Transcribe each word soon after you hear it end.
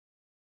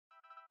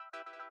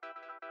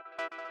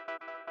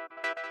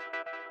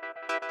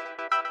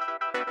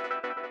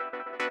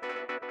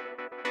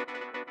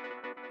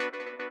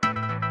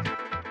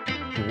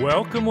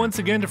Welcome once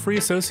again to Free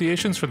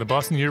Associations from the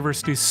Boston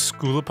University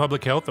School of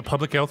Public Health, the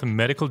Public Health and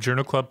Medical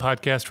Journal Club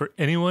podcast for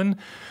anyone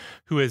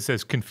who is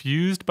as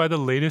confused by the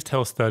latest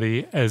health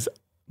study as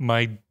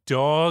my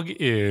dog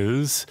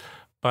is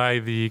by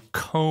the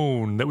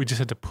cone that we just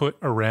had to put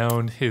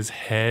around his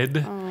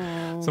head.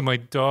 Oh. So my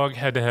dog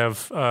had to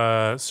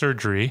have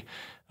surgery,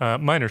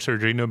 minor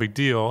surgery, no big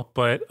deal,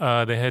 but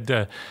they had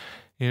to,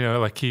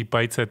 like he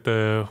bites at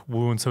the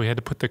wound, so we had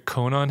to put the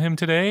cone on him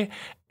today.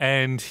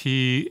 And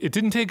it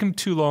didn't take him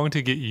too long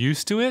to get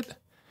used to it.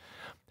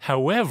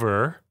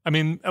 However,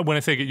 when I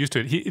say get used to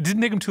it, it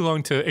didn't take him too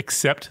long to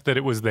accept that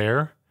it was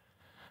there.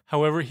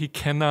 However, he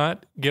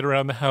cannot get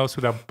around the house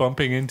without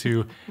bumping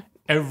into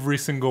every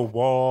single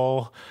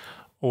wall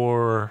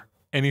or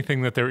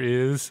anything that there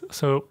is.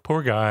 So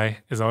poor guy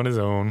is on his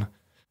own.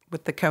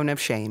 With the cone of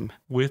shame.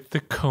 With the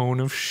cone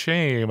of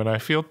shame. And I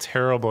feel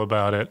terrible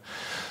about it.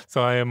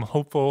 So I am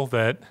hopeful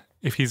that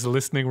if he's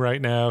listening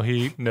right now,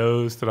 he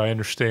knows that I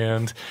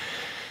understand.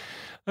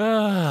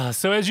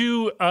 So as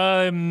you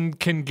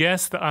can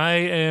guess, I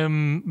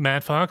am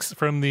Matt Fox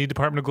from the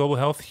Department of Global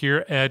Health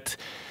here at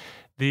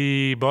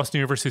the Boston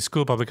University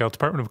School of Public Health,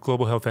 Department of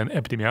Global Health and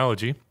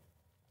Epidemiology.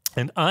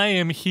 And I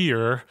am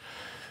here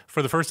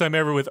for the first time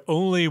ever with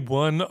only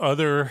one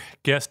other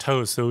guest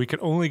host. So we can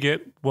only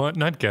get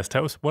one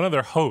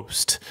other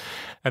host.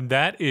 And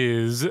that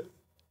is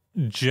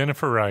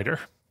Jennifer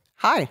Ryder.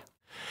 Hi.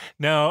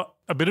 Now,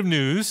 a bit of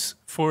news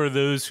for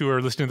those who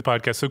are listening to the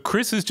podcast. So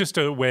Chris is just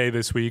away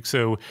this week,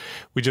 so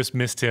we just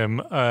missed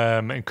him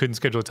and couldn't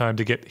schedule time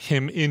to get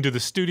him into the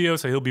studio,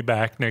 so he'll be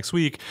back next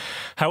week.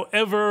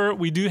 However,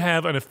 we do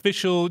have an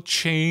official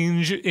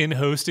change in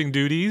hosting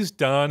duties.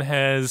 Don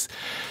has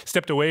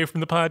stepped away from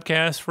the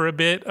podcast for a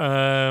bit.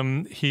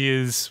 He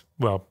is...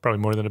 well, probably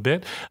more than a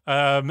bit.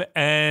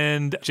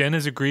 And Jen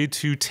has agreed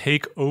to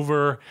take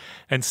over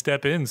and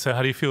step in. So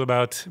how do you feel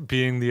about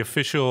being the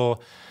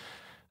official...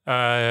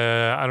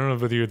 I don't know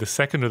whether you're the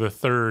second or the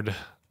third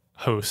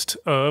host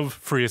of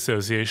Free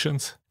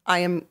Associations. I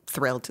am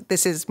thrilled.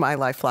 This is my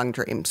lifelong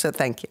dream, so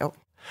thank you.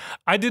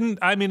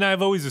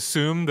 I've always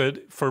assumed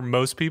that for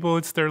most people,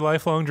 it's their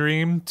lifelong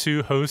dream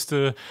to host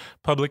a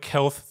public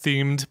health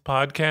themed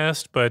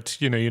podcast,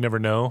 but you never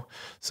know.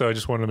 So I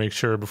just wanted to make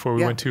sure before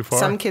we went too far.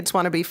 Some kids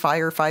want to be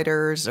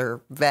firefighters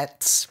or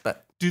vets,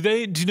 but do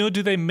they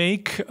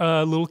make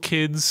little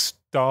kids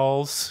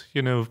dolls,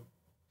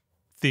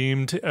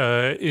 themed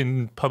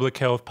in public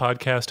health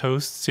podcast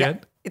hosts yet?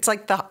 Yeah. It's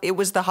like it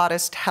was the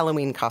hottest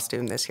Halloween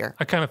costume this year.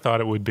 I kind of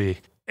thought it would be.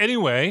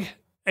 Anyway,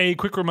 a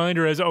quick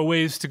reminder, as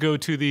always, to go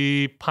to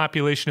the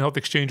Population Health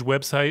Exchange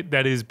website.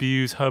 That is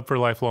BU's hub for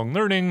lifelong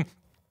learning.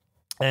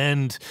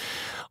 And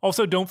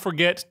also don't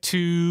forget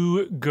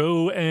to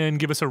go and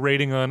give us a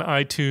rating on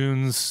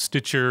iTunes,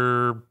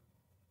 Stitcher,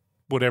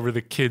 whatever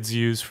the kids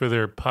use for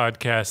their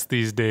podcasts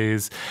these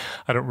days.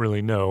 I don't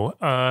really know.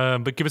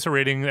 But give us a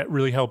rating. That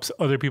really helps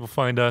other people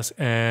find us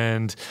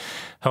and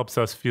helps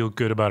us feel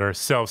good about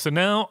ourselves. So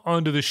now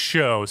on to the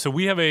show. So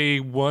we have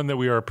one that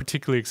we are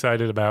particularly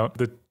excited about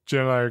that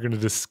Jen and I are going to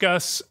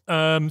discuss.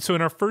 So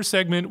in our first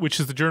segment, which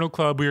is the Journal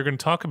Club, we are going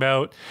to talk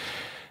about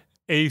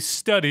a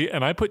study,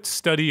 and I put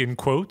study in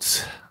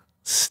quotes,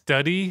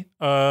 study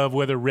of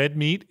whether red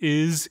meat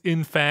is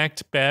in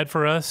fact bad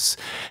for us.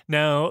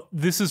 Now,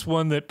 this is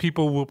one that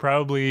people will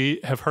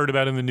probably have heard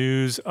about in the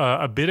news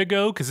a bit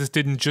ago, because this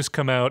didn't just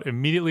come out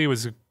immediately. It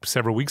was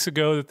several weeks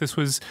ago that this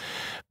was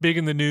big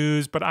in the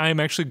news, but I'm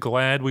actually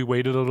glad we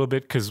waited a little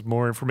bit because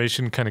more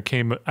information kind of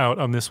came out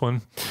on this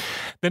one.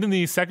 Then in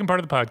the second part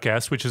of the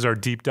podcast, which is our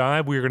deep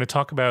dive, we're going to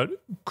talk about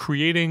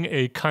creating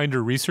a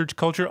kinder research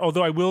culture.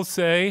 Although I will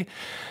say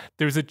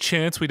there's a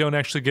chance we don't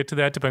actually get to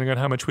that depending on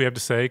how much we have to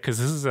say, because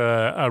this is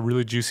a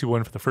really juicy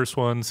one for the first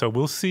one. So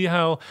we'll see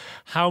how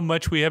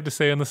much we have to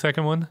say on the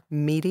second one.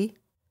 Meaty?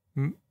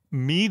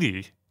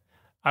 Meaty.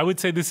 I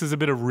would say this is a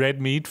bit of red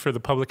meat for the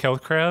public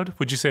health crowd.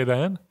 Would you say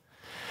that?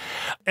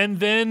 And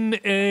then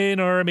in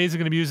our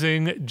Amazing and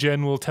Amusing,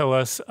 Jen will tell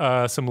us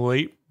some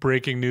late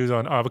breaking news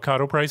on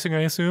avocado pricing,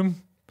 I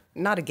assume.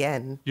 Not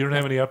again. You don't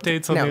have any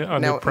updates on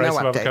the price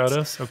of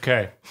avocados?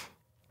 Okay.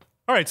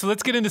 All right, so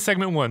let's get into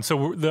segment one.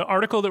 So the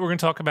article that we're going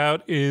to talk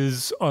about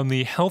is on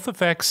the health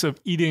effects of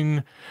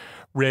eating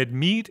red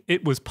meat.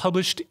 It was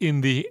published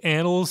in the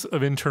Annals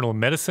of Internal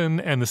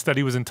Medicine, and the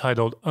study was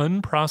entitled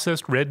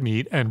Unprocessed Red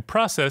Meat and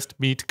Processed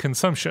Meat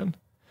Consumption: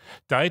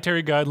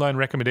 Dietary Guideline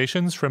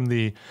Recommendations from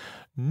the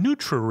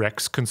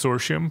Nutrirex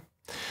Consortium.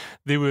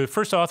 The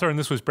first author on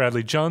this was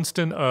Bradley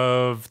Johnston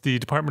of the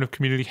Department of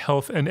Community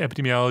Health and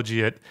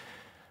Epidemiology at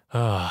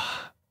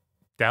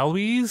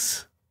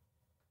Dalhousie?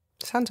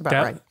 Sounds about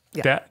right.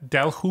 Yeah.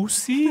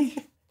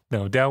 Dalhousie?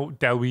 No,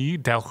 Dalhousie,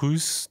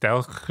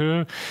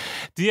 Dalhousie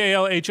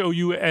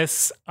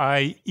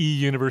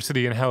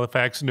University in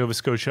Halifax, Nova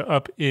Scotia,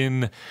 up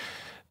in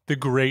the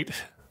great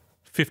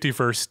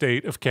 51st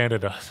state of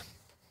Canada.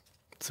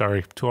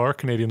 Sorry to our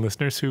Canadian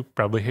listeners who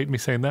probably hate me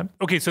saying that.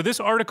 Okay, so this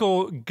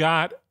article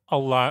got a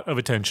lot of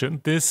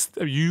attention.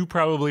 You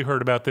probably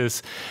heard about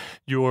this.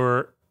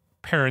 Your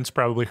parents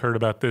probably heard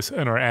about this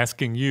and are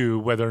asking you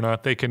whether or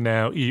not they can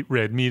now eat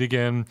red meat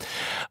again.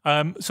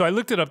 So I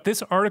looked it up.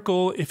 This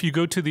article, if you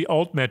go to the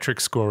altmetric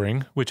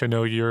scoring, which I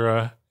know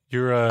you're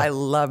I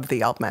love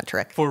the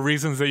altmetric. for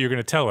reasons that you're going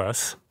to tell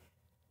us.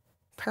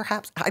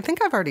 Perhaps. I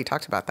think I've already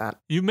talked about that.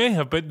 You may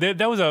have, but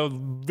that was a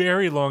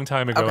very long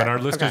time ago, and our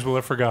listeners will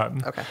have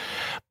forgotten. Okay.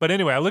 But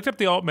anyway, I looked up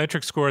the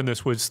altmetric score, and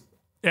this was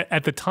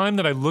at the time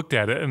that I looked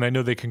at it, and I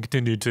know they can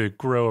continue to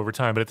grow over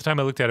time, but at the time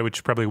I looked at it, which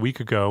is probably a week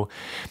ago,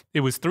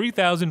 it was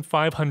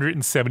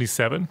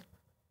 3,577.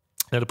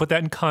 Now, to put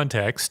that in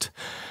context,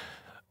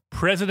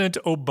 President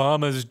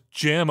Obama's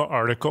JAMA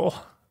article,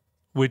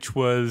 which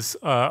was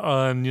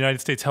on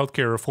United States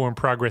healthcare reform,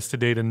 progress to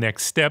date, and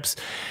next steps,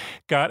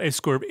 got a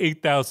score of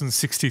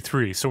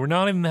 8,063. So we're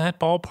not in that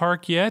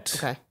ballpark yet.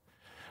 Okay.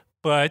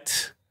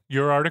 But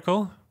your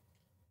article?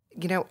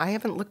 You know, I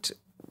haven't looked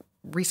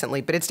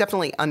recently, but it's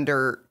definitely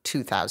under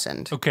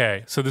 2,000.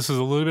 Okay, so this is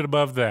a little bit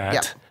above that.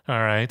 Yeah.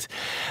 All right.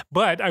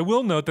 But I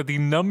will note that the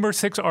number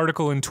 6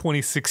 article in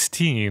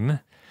 2016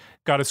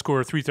 got a score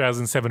of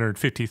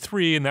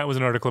 3,753, and that was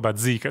an article about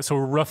Zika. So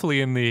we're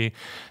roughly in the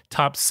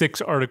top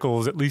 6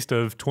 articles, at least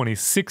of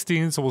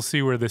 2016. So we'll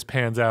see where this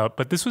pans out.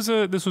 But this was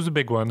a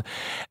big one,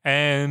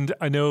 and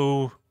I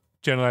know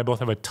Jen and I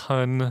both have a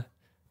ton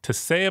to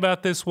say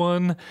about this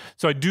one.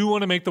 So I do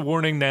want to make the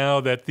warning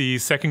now that the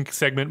second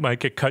segment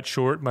might get cut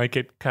short, might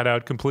get cut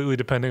out completely,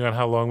 depending on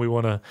how long we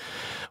want to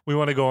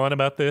go on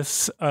about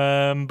this.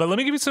 But let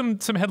me give you some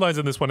headlines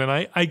on this one. And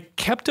I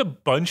kept a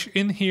bunch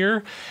in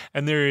here,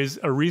 and there is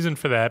a reason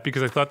for that,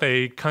 because I thought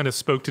they kind of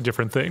spoke to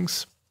different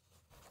things.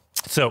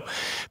 So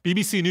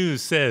BBC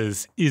News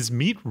says, "Is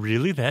meat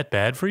really that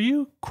bad for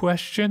you?" ?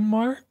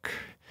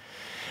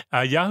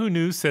 Yahoo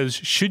News says,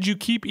 "Should you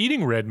keep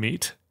eating red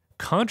meat?"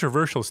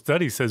 Controversial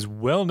study says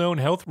well-known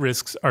health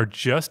risks are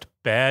just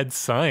bad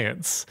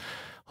science.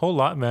 Whole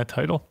lot in that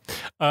title.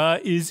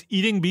 Is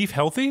eating beef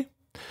healthy?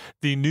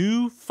 The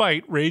new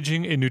fight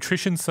raging in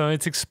Nutrition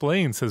Science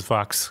Explained, says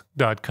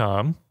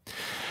Vox.com.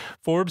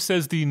 Forbes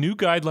says the new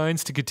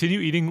guidelines to continue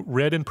eating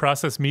red and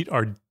processed meat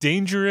are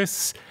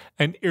dangerous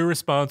and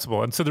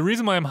irresponsible. And so the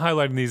reason why I'm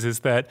highlighting these is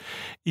that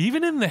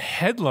even in the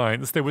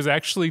headlines, there was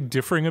actually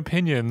differing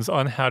opinions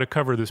on how to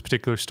cover this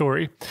particular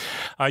story.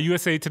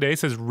 USA Today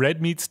says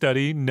red meat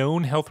study,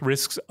 known health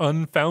risks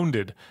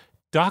unfounded.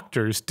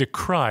 Doctors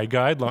decry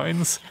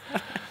guidelines.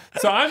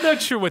 So I'm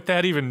not sure what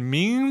that even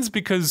means,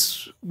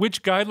 because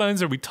which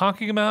guidelines are we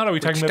talking about? Are we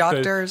talking about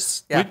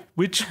doctors?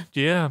 Which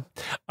yeah.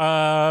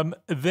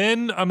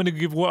 Then I'm going to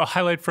give a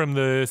highlight from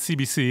the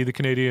CBC, the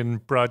Canadian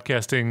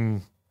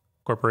Broadcasting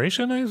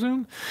Corporation, I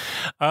assume.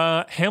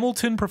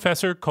 Hamilton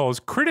professor calls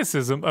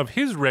criticism of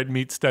his red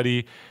meat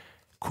study,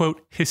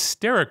 quote,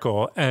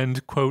 hysterical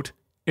and, quote,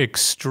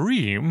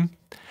 extreme.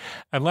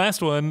 And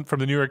last one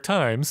from the New York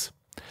Times.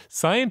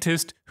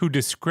 Scientist who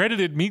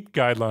discredited meat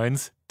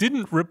guidelines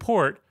didn't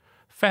report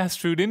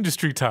fast food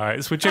industry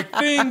ties, which I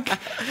think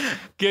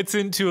gets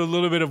into a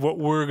little bit of what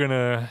we're going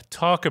to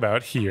talk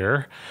about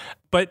here.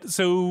 But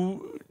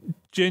so,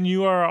 Jen,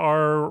 you are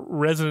our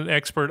resident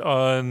expert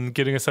on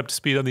getting us up to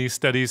speed on these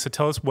studies. So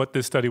tell us what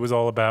this study was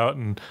all about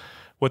and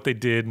what they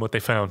did and what they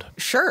found.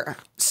 Sure.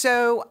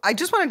 So I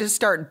just wanted to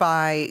start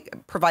by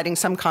providing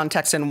some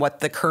context on what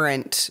the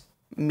current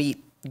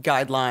meat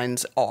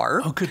guidelines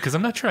are. Oh, good, because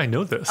I'm not sure I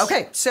know this.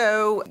 Okay,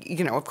 so,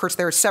 you know, of course,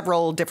 there are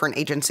several different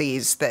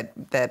agencies that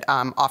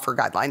offer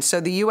guidelines. So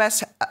the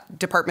U.S.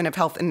 Department of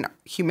Health and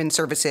Human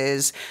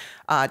Services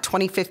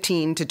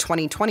 2015 to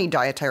 2020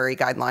 dietary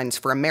guidelines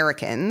for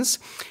Americans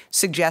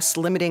suggests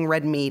limiting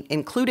red meat,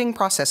 including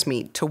processed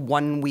meat, to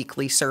 1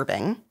 weekly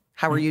serving.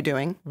 How are you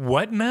doing?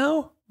 What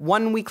now?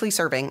 1 weekly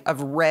serving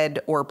of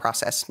red or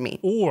processed meat.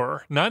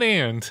 Or, not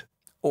and.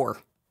 Or.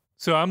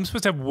 So I'm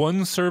supposed to have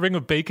 1 serving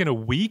of bacon a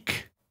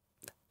week?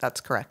 That's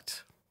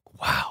correct.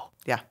 Wow.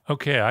 Yeah.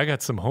 Okay, I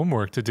got some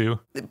homework to do.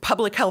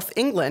 Public Health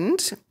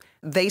England,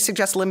 they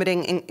suggest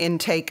limiting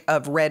intake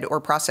of red or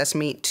processed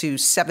meat to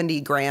 70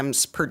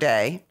 grams per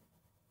day.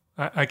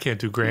 I can't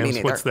do grams.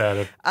 What's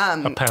that?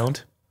 A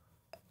pound?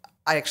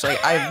 No,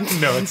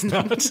 it's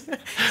not. It's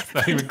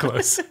not even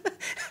close.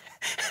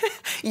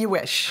 You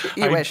wish.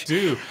 I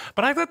do.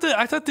 But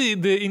I thought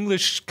the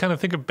English kind of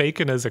think of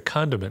bacon as a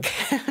condiment.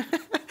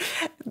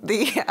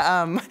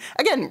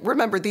 Again,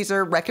 remember, these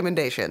are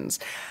recommendations.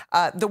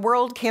 The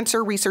World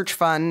Cancer Research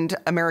Fund,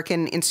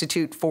 American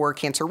Institute for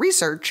Cancer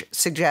Research,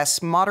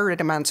 suggests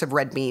moderate amounts of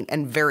red meat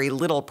and very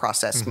little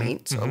processed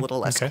meat, so a little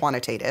less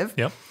quantitative.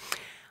 Yep.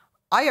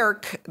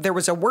 IARC, there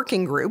was a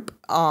working group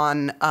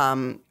on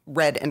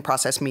red and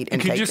processed meat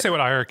intake. Can you just say what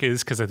IARC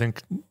is? Because I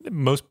think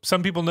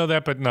some people know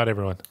that, but not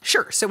everyone.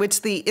 Sure. So it's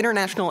the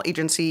International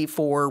Agency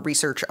for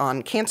Research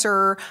on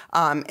Cancer,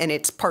 and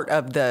it's part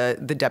of the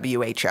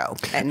WHO.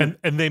 And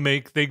they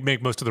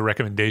make most of the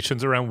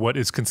recommendations around what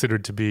is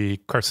considered to be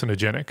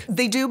carcinogenic.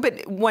 They do,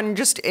 but one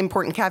just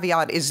important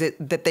caveat is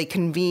that they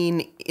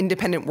convene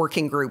independent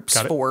working groups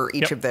for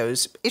each of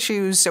those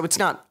issues. So it's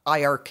not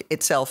IARC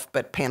itself,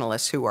 but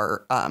panelists who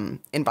are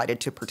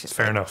invited to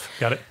participate. Fair enough.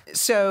 Got it.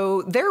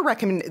 So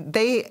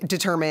they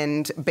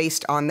determined,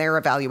 based on their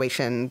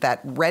evaluation,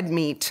 that red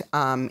meat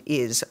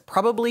is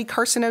probably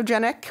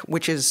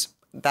carcinogenic,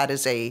 that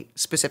is a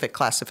specific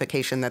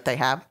classification that they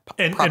have,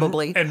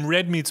 probably. And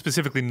red meat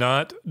specifically,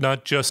 not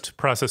just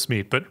processed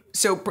meat, but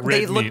so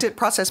they looked at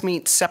processed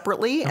meat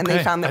separately, and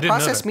they found that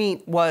processed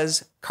meat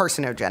was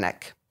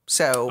carcinogenic.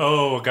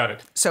 So, got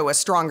it. So a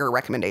stronger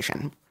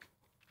recommendation.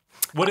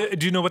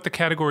 Do you know what the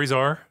categories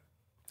are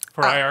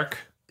for IARC?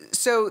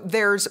 So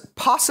there's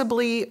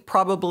possibly,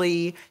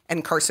 probably,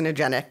 and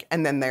carcinogenic,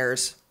 and then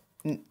there's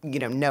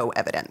no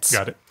evidence.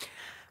 Got it.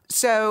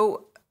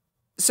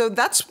 So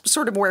that's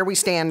sort of where we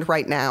stand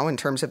right now in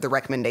terms of the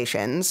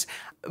recommendations.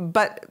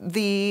 But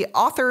the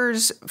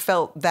authors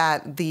felt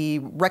that the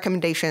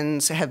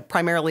recommendations have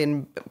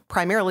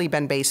primarily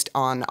been based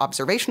on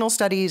observational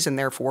studies, and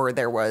therefore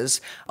there was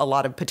a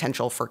lot of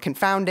potential for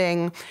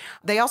confounding.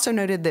 They also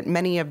noted that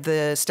many of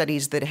the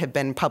studies that have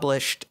been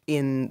published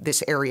in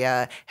this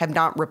area have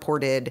not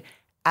reported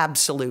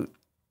absolute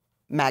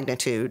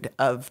magnitude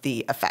of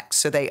the effects.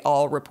 So they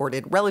all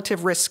reported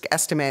relative risk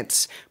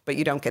estimates, but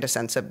you don't get a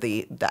sense of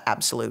the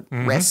absolute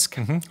risk.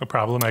 A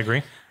problem, I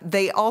agree.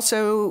 They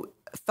also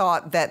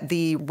thought that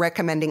the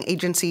recommending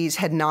agencies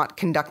had not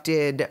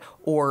conducted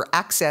or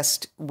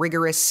accessed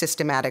rigorous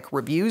systematic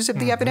reviews of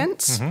the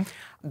evidence.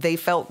 They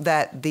felt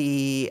that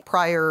the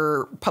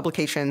prior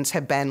publications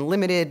have been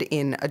limited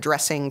in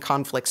addressing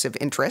conflicts of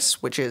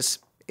interest, which is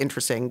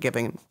interesting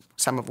given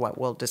some of what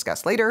we'll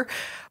discuss later.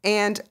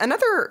 And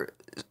another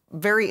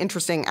very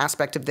interesting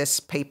aspect of this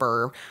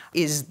paper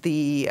is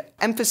the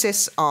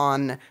emphasis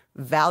on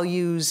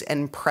values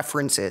and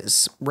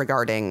preferences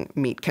regarding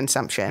meat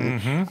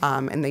consumption.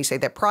 And they say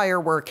that prior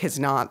work has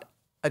not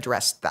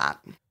addressed that.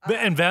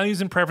 And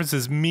values and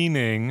preferences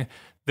meaning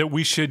that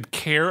we should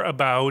care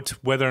about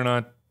whether or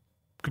not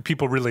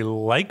people really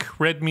like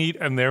red meat,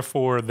 and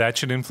therefore that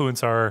should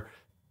influence our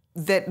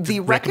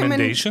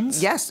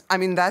recommendations? Yes. I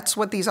mean, that's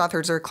what these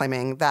authors are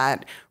claiming,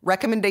 that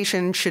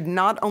recommendation should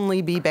not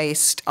only be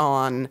based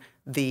on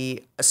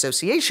the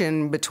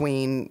association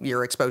between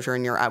your exposure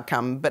and your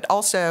outcome, but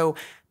also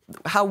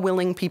how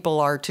willing people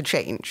are to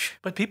change.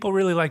 But people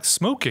really like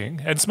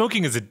smoking, and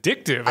smoking is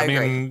addictive. I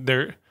mean,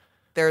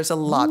 there's a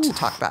lot to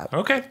talk about.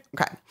 Okay.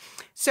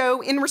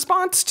 So in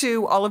response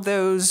to all of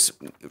those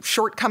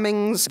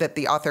shortcomings that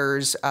the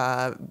authors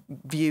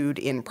viewed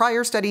in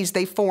prior studies,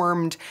 they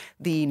formed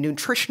the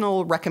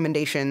Nutritional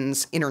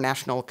Recommendations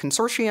International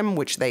Consortium,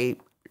 which they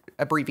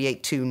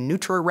abbreviate to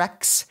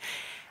NutriRecs.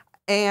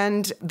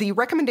 And the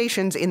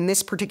recommendations in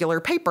this particular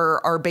paper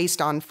are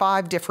based on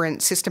 5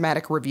 different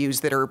systematic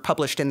reviews that are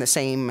published in the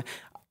same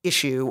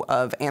issue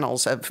of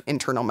Annals of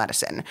Internal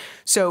Medicine.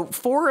 So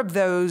 4 of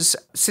those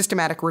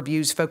systematic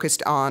reviews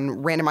focused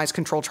on randomized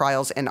control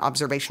trials and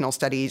observational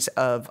studies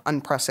of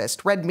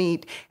unprocessed red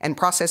meat and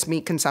processed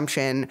meat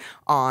consumption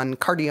on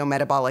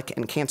cardiometabolic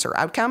and cancer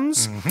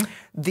outcomes.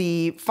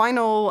 The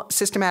final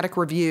systematic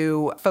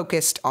review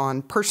focused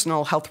on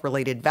personal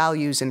health-related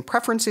values and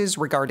preferences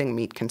regarding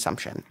meat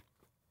consumption.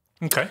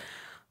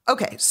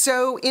 Okay,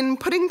 so in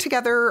putting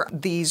together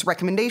these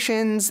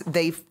recommendations,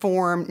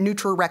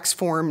 NutriRecs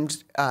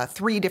formed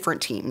 3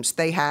 different teams.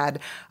 They had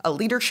a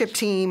leadership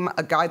team,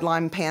 a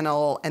guideline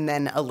panel, and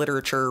then a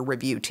literature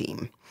review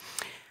team.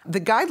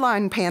 The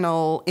guideline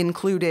panel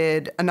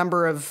included a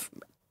number of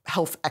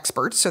health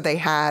experts. So they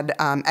had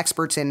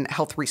experts in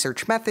health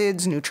research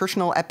methods,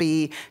 nutritional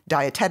epi,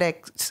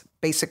 dietetics,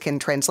 basic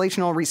and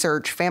translational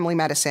research, family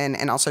medicine,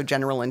 and also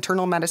general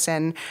internal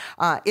medicine.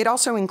 It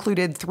also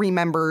included 3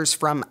 members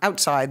from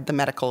outside the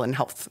medical and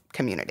health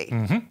community.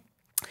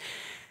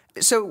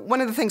 So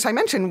one of the things I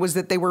mentioned was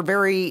that they were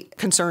very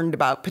concerned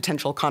about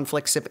potential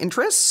conflicts of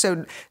interest.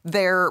 So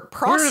their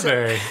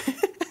process...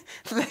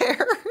 Were they?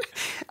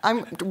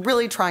 I'm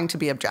really trying to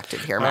be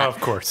objective here, Matt.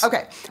 Of course.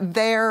 Okay.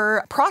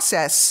 Their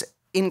process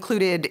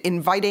included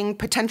inviting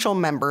potential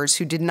members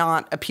who did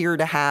not appear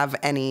to have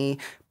any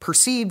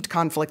perceived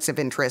conflicts of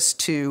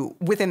interest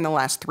within the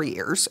last 3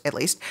 years, at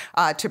least,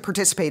 to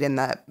participate in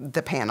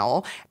the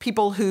panel.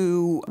 People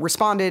who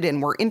responded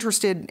and were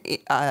interested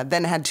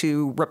then had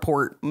to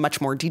report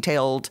much more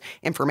detailed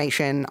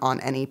information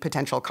on any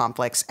potential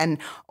conflicts, and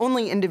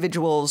only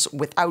individuals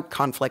without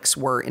conflicts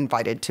were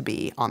invited to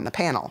be on the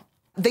panel.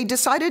 They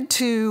decided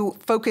to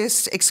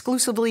focus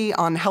exclusively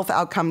on health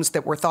outcomes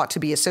that were thought to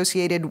be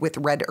associated with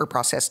red or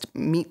processed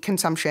meat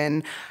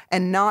consumption,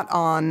 and not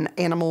on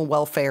animal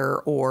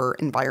welfare or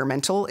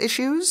environmental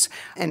issues.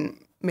 And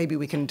maybe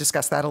we can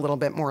discuss that a little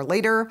bit more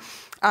later.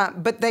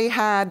 But they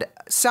had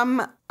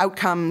some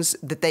outcomes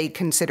that they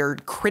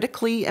considered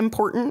critically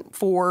important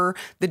for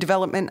the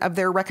development of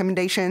their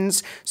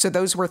recommendations. So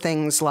those were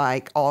things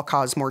like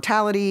all-cause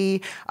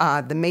mortality,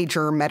 the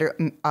major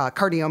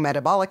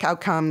cardiometabolic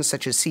outcomes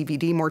such as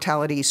CVD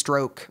mortality,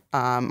 stroke,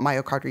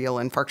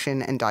 myocardial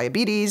infarction, and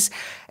diabetes,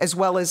 as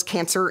well as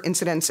cancer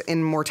incidence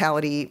and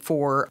mortality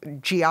for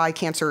GI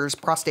cancers,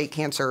 prostate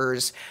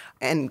cancers,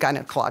 and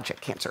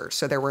gynecologic cancers.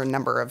 So there were a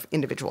number of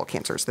individual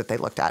cancers that they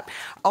looked at.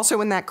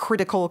 Also in that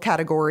critical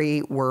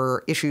category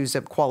were issues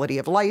of quality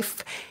of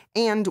life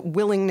and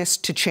willingness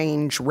to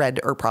change red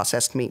or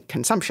processed meat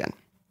consumption.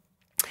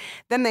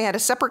 Then they had a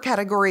separate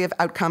category of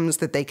outcomes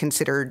that they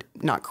considered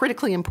not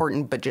critically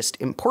important, but just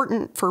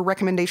important for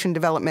recommendation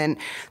development.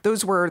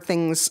 Those were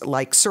things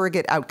like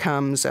surrogate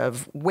outcomes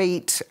of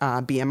weight,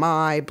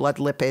 BMI, blood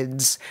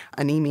lipids,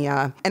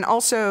 anemia, and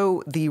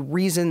also the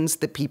reasons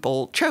that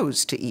people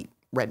chose to eat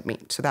red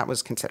meat. So that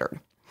was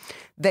considered.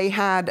 They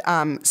had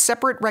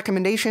separate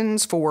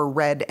recommendations for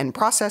red and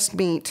processed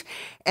meat,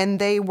 and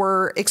they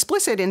were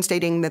explicit in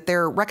stating that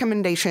their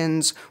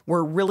recommendations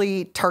were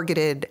really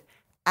targeted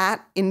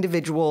at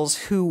individuals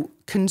who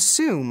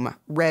consume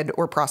red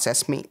or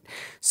processed meat.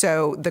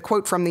 So the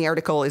quote from the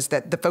article is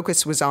that the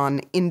focus was on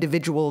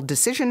individual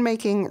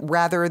decision-making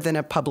rather than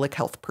a public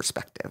health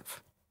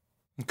perspective.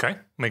 Okay,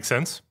 makes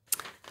sense.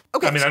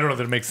 Okay, I mean, I don't know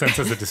that it makes sense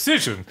as a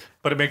decision,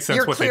 but it makes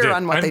sense what they did.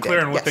 I'm clear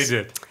on what they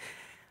did.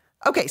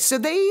 Okay, so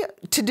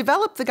to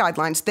develop the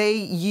guidelines, they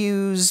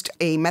used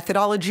a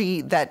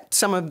methodology that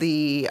some of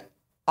the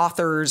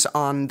authors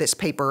on this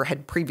paper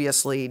had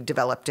previously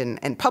developed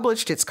and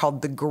published. It's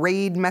called the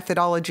GRADE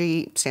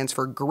methodology. It stands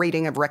for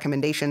Grading of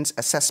Recommendations,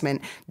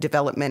 Assessment,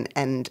 Development,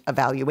 and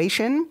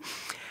Evaluation.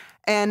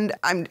 And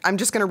I'm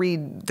just going to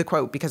read the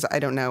quote because I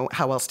don't know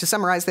how else to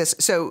summarize this.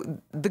 So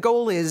the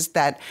goal is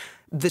that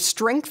the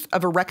strength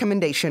of a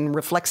recommendation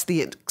reflects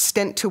the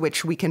extent to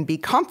which we can be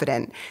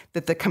confident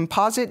that the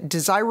composite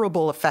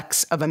desirable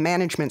effects of a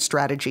management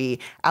strategy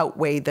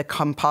outweigh the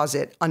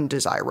composite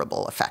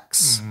undesirable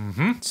effects.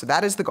 Mm-hmm. So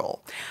that is the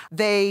goal.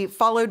 They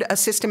followed a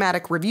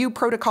systematic review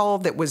protocol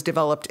that was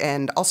developed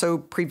and also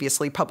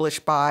previously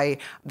published by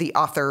the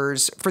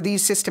authors. For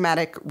these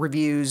systematic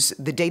reviews,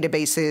 the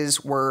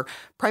databases were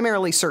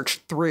primarily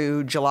searched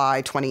through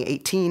July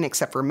 2018,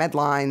 except for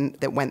Medline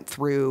that went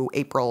through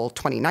April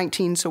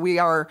 2019. So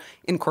we are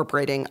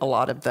incorporating a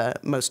lot of the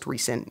most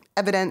recent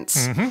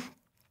evidence. Mm-hmm.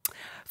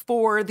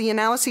 For the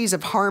analyses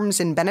of harms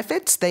and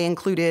benefits, they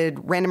included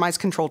randomized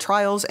controlled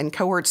trials and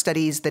cohort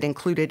studies that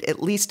included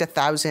at least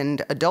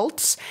 1,000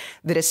 adults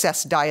that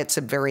assessed diets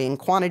of varying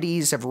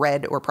quantities of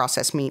red or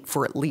processed meat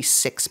for at least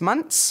 6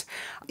 months.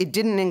 It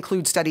didn't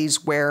include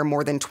studies where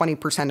more than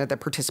 20% of the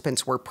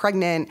participants were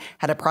pregnant,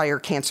 had a prior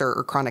cancer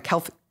or chronic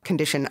health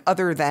condition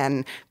other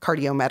than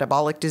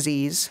cardiometabolic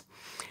disease.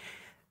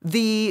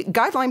 The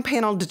guideline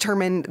panel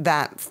determined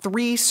that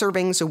 3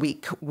 servings a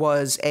week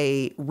was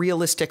a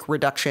realistic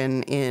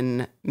reduction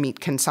in meat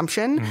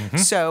consumption. Mm-hmm.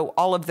 So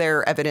all of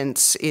their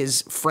evidence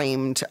is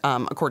framed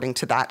according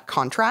to that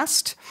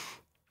contrast.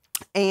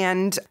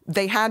 And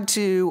they had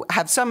to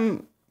have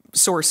some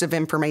source of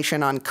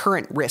information on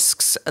current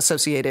risks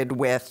associated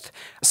with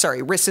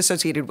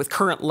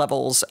current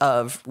levels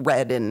of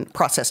red and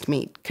processed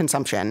meat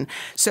consumption.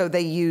 So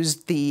they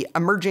used the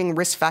Emerging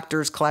Risk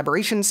Factors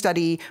Collaboration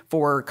Study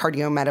for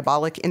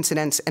cardiometabolic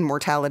incidence and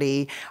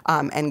mortality,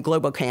 and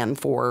Globocan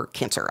for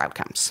cancer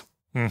outcomes.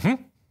 Mm-hmm.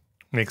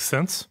 Makes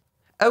sense.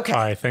 Okay.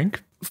 I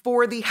think.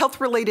 For the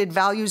health-related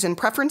values and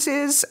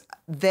preferences,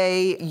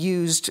 they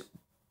used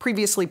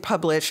previously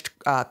published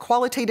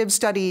qualitative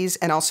studies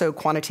and also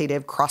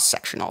quantitative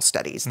cross-sectional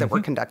studies that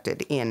were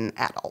conducted in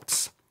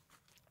adults.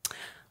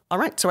 All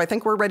right, so I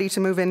think we're ready to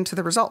move into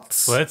the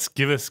results. Let's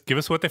give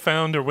us what they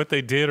found or what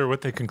they did or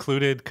what they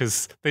concluded,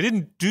 because they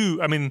didn't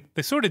do, I mean,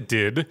 they sort of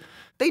did.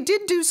 They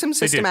did do some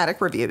systematic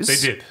reviews. They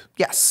did.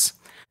 Yes.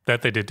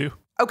 That they did do.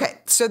 Okay,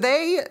 so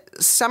they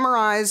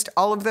summarized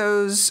all of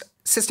those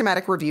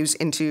systematic reviews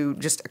into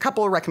just a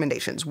couple of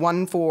recommendations,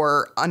 one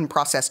for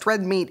unprocessed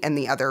red meat and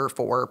the other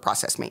for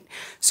processed meat.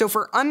 So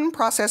for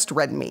unprocessed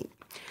red meat,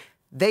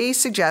 they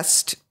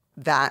suggest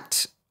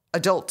that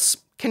adults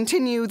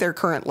continue their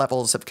current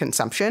levels of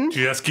consumption.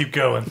 Just keep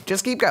going.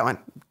 Just keep going.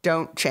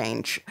 Don't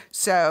change.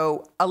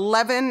 So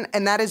 11,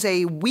 and that is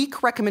a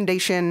weak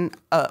recommendation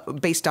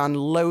based on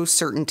low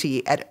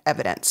certainty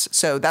evidence.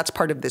 So that's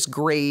part of this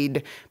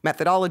GRADE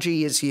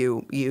methodology is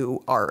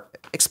you are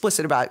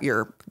explicit about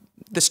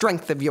the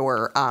strength of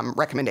your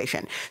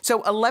recommendation.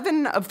 So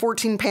 11 of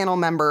 14 panel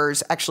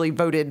members actually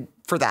voted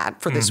for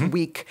that, for this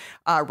weak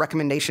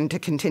recommendation to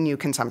continue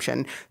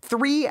consumption.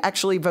 3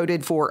 actually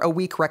voted for a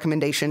weak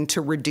recommendation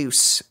to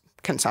reduce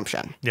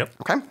consumption. Yep.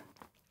 Okay.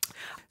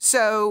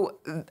 So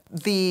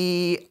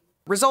the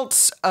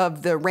results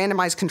of the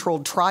randomized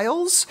controlled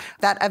trials,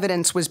 that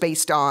evidence was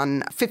based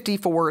on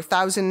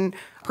 54,000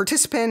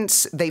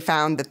 participants. They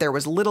found that there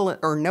was little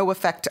or no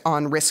effect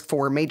on risk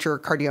for major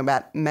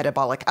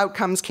cardiometabolic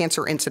outcomes,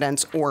 cancer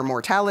incidence, or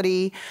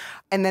mortality.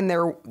 And then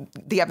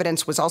the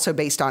evidence was also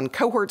based on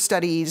cohort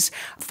studies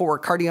for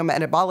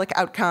cardiometabolic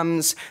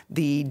outcomes.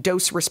 The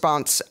dose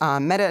response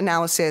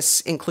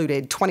meta-analysis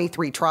included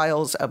 23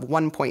 trials of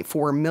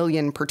 1.4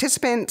 million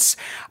participants,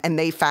 and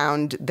they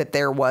found that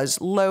there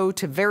was low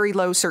to very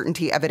low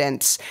certainty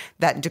evidence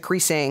that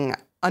decreasing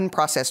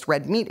unprocessed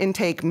red meat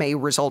intake may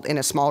result in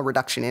a small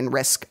reduction in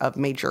risk of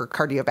major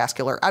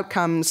cardiovascular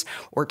outcomes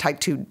or type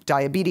 2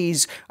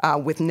 diabetes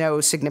with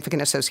no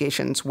significant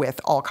associations with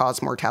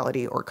all-cause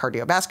mortality or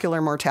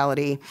cardiovascular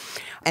mortality.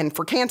 And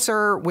for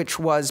cancer, which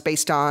was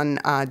based on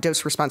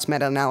dose-response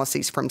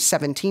meta-analyses from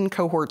 17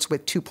 cohorts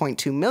with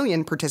 2.2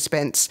 million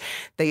participants,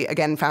 they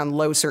again found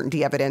low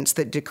certainty evidence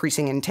that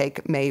decreasing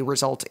intake may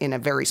result in a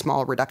very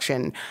small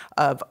reduction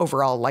of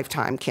overall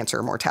lifetime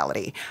cancer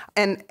mortality.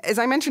 And as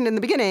I mentioned in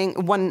the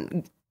beginning,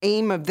 one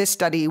aim of this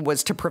study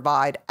was to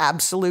provide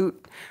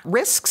absolute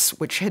risks,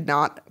 which had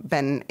not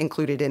been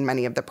included in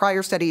many of the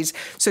prior studies.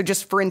 So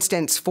just for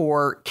instance,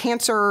 for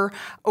cancer,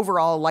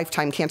 overall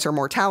lifetime cancer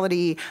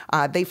mortality,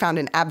 they found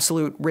an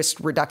absolute risk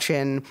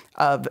reduction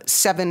of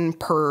 7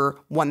 per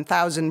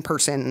 1,000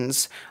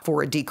 persons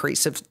for a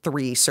decrease of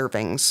 3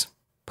 servings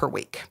per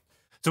week.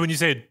 So when you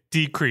say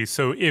decrease,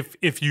 so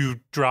if you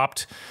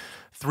dropped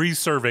 3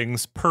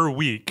 servings per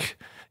week,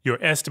 your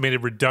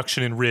estimated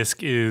reduction in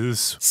risk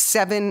is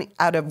 7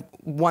 out of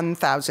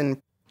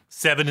 1,000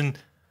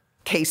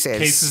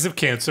 cases of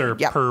cancer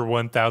per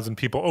 1,000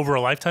 people over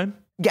a lifetime?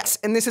 Yes,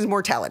 and this is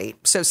mortality.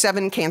 So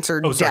 7 cancer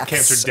deaths.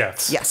 Cancer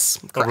deaths. Yes,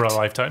 correct. Over a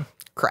lifetime.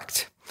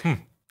 Correct.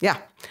 Yeah.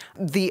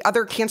 The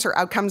other cancer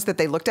outcomes that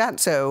they looked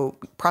at, so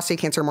prostate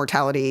cancer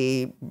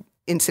mortality,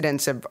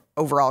 incidence of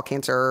overall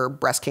cancer,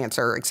 breast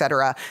cancer, et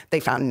cetera,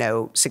 they found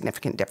no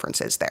significant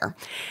differences there.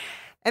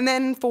 And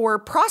then for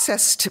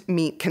processed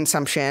meat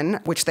consumption,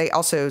 which they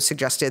also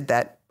suggested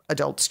that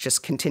adults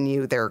just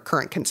continue their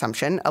current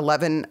consumption,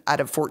 11 out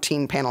of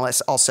 14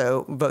 panelists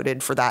also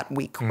voted for that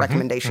week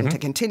recommendation to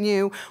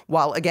continue,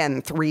 while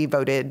again, 3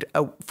 voted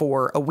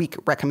for a week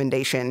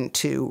recommendation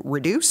to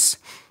reduce.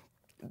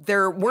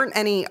 There weren't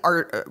any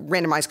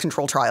randomized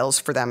control trials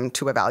for them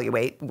to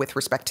evaluate with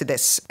respect to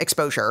this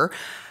exposure.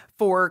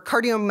 For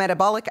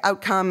cardiometabolic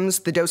outcomes,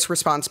 the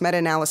dose-response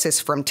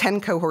meta-analysis from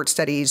 10 cohort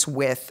studies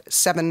with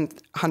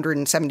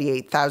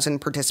 778,000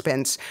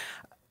 participants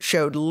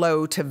showed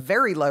low to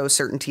very low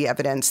certainty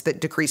evidence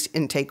that decreased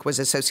intake was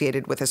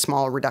associated with a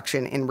small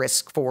reduction in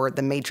risk for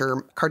the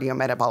major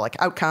cardiometabolic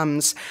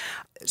outcomes.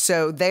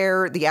 So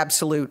there, the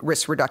absolute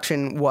risk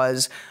reduction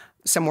was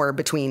somewhere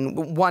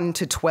between 1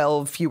 to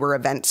 12 fewer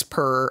events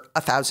per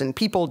 1,000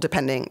 people,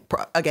 depending,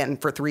 again,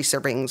 for 3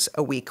 servings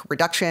a week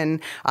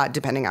reduction,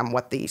 depending on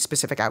what the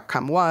specific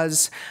outcome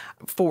was.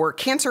 For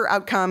cancer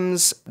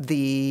outcomes,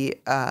 the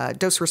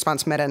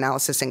dose-response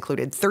meta-analysis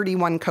included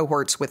 31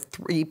 cohorts with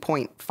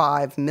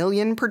 3.5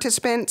 million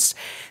participants.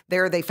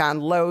 There, they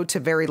found low to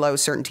very low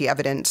certainty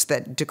evidence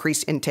that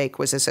decreased intake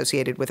was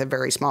associated with a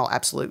very small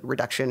absolute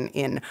reduction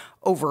in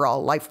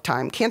overall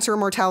lifetime cancer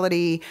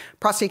mortality,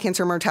 prostate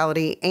cancer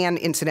mortality, and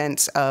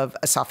incidence of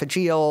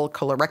esophageal,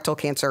 colorectal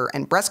cancer,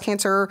 and breast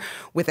cancer,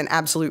 with an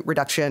absolute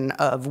reduction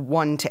of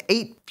 1 to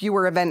 8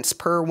 fewer events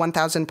per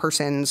 1,000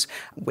 persons,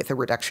 with a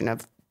reduction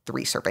of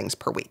 3 servings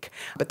per week.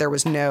 But there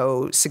was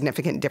no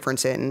significant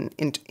difference in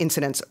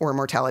incidence or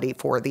mortality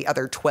for the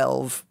other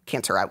 12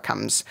 cancer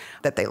outcomes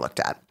that they looked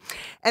at.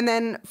 And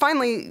then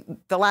finally,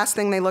 the last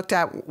thing they looked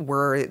at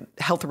were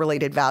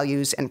health-related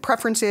values and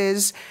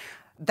preferences.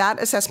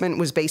 That assessment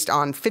was based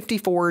on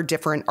 54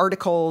 different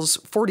articles.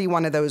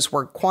 41 of those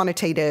were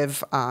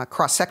quantitative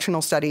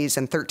cross-sectional studies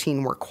and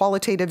 13 were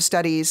qualitative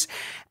studies.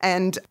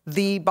 And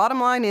the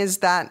bottom line is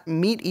that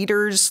meat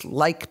eaters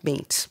like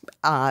meat.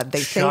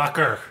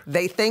 Shocker.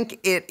 They think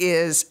it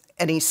is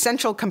an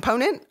essential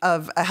component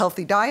of a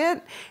healthy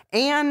diet.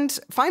 And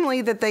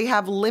finally, that they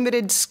have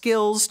limited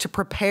skills to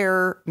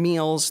prepare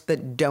meals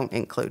that don't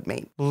include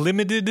meat.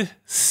 Limited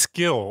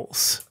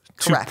skills.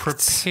 Correct. To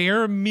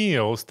prepare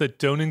meals that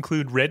don't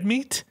include red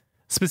meat,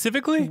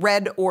 specifically?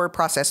 Red or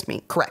processed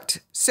meat,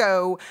 correct.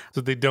 So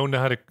they don't know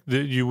how to,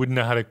 you wouldn't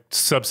know how to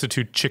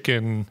substitute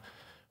chicken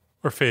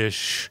or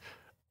fish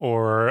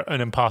or an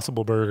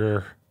Impossible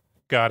Burger.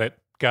 Got it.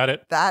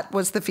 That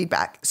was the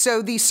feedback.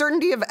 So the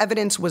certainty of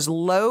evidence was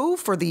low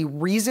for the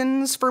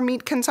reasons for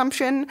meat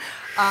consumption,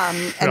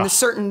 and the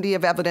certainty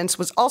of evidence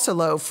was also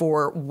low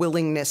for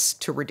willingness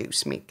to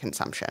reduce meat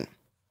consumption.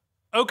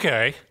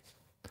 Okay.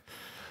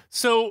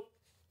 So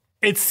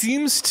it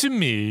seems to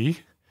me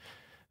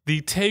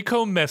the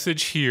take-home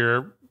message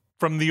here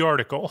from the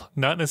article,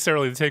 not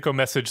necessarily the take-home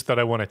message that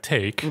I want to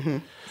take,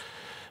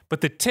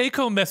 but the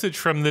take-home message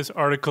from this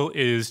article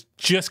is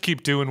just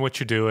keep doing what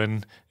you're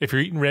doing. If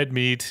you're eating red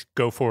meat,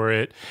 go for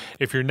it.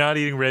 If you're not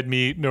eating red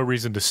meat, no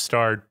reason to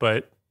start,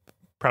 but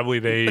probably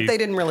But they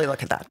didn't really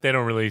look at that. They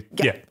don't really,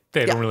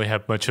 they don't really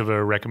have much of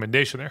a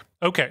recommendation there.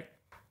 Okay.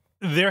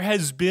 There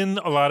has been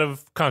a lot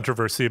of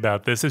controversy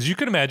about this, as you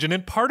can imagine,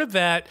 and part of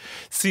that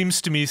seems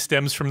to me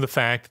stems from the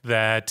fact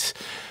that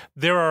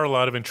there are a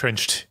lot of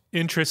entrenched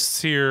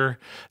interests here.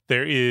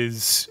 There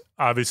is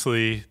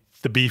obviously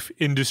the beef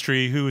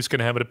industry who is going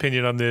to have an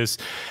opinion on this.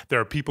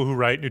 There are people who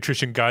write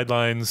nutrition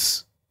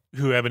guidelines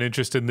who have an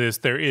interest in this.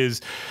 There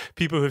is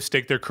people who have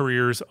staked their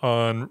careers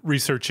on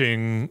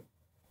researching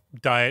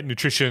diet,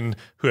 nutrition,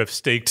 who have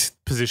staked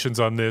positions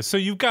on this. So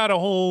you've got a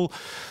whole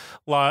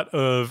lot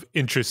of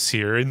interests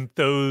here, and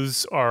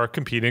those are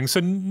competing. So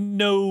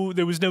no,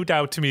 there was no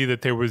doubt to me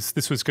that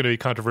this was going to be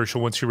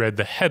controversial once you read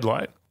the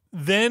headline.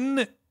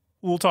 Then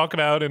we'll talk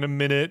about in a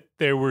minute,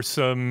 there were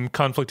some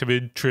conflict of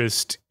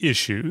interest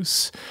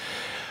issues.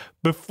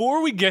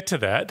 Before we get to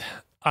that,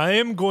 I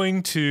am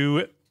going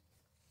to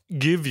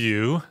give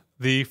you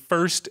the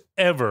first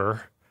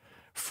ever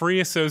Free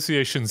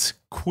Associations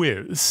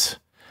quiz.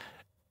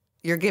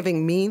 You're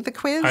giving me the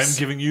quiz? I'm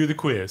giving you the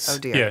quiz. Oh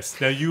dear. Yes.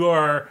 Now you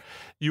are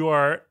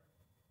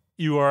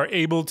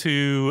able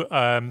to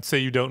say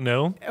you don't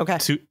know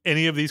to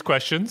any of these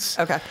questions.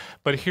 Okay.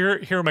 But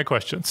here are my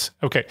questions.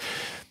 Okay.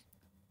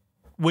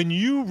 When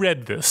you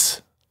read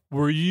this,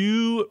 were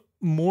you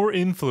more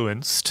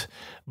influenced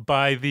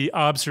by the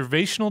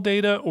observational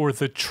data or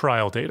the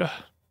trial data?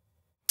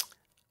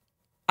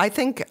 I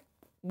think,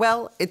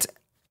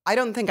 I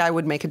don't think I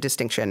would make a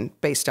distinction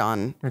based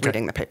on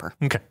reading the paper.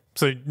 Okay.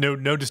 So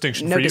no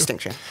distinction for you? No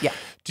distinction, yeah.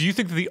 Do you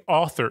think that the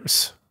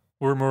authors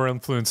were more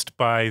influenced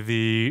by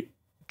the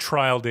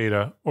trial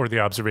data or the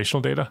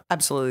observational data?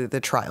 Absolutely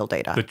the trial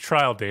data. The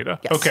trial data.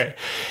 Yes. Okay.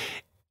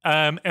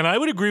 And I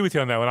would agree with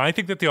you on that one. I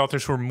think that the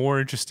authors were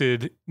more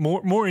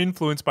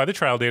influenced by the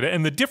trial data,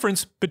 and the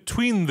difference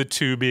between the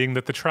two being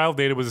that the trial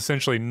data was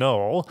essentially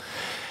null.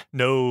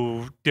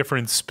 No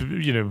difference,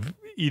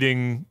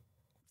 eating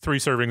 3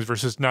 servings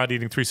versus not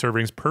eating 3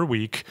 servings per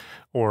week,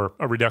 or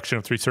a reduction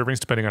of 3 servings,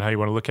 depending on how you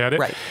want to look at it,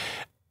 right,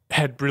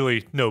 had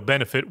really no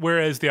benefit,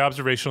 whereas the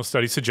observational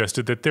study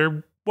suggested that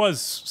there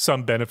was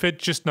some benefit,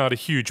 just not a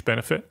huge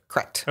benefit.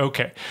 Correct.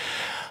 Okay.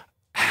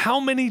 How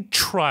many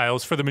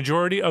trials, for the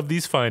majority of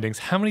these findings,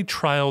 how many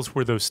trials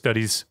were those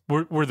studies,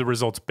 were the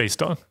results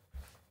based on?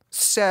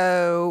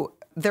 So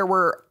there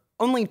were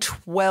only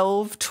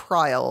 12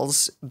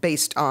 trials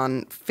based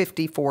on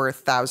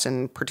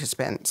 54,000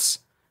 participants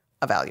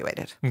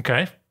evaluated.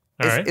 Okay.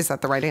 All right. Is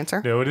that the right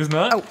answer? No, it is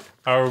not. Oh.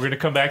 We're going to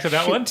come back to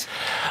that one.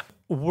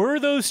 Were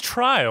those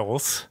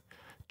trials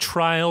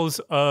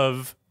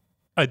of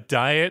a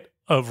diet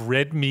of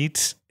red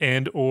meat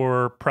and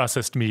or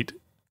processed meat?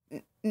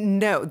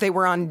 No, they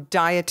were on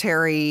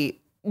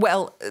dietary.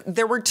 Well,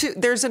 there were two.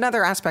 There's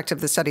another aspect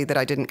of the study that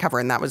I didn't cover,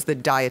 and that was the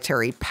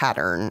dietary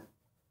pattern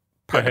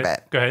part of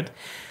it. Go ahead.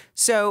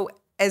 So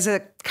as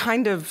a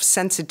kind of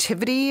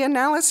sensitivity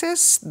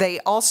analysis, they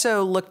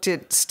also looked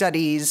at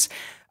studies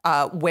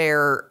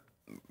where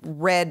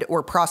red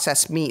or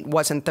processed meat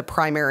wasn't the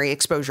primary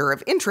exposure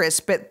of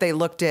interest, but they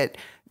looked at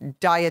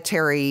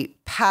dietary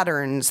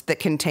patterns that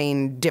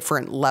contain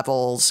different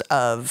levels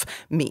of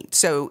meat.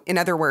 So in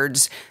other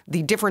words,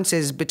 the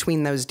differences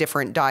between those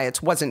different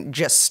diets wasn't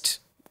just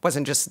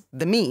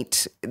the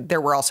meat. There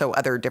were also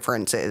other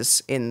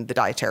differences in the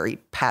dietary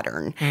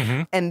pattern.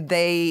 Mm-hmm. And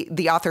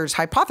the authors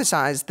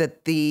hypothesized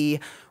that the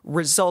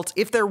result,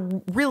 if there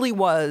really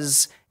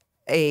was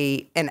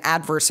an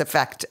adverse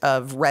effect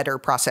of red or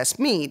processed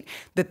meat,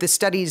 that the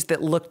studies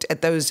that looked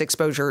at those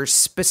exposures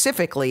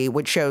specifically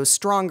would show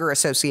stronger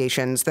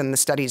associations than the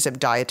studies of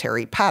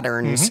dietary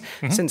patterns,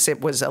 since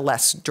it was a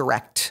less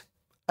direct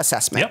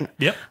assessment.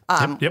 Yep.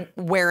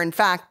 Where in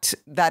fact,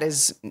 that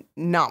is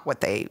not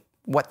what they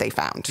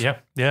found. Yeah.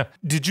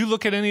 Did you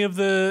look at any of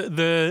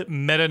the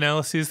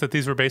meta-analyses that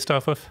these were based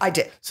off of? I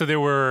did. So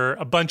there were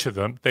a bunch of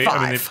them.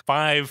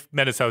 5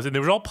 meta-analyses, and they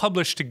were all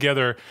published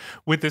together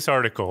with this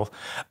article.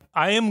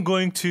 I am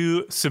going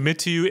to submit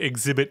to you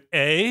Exhibit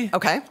A.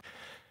 Okay.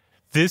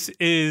 This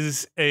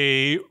is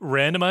a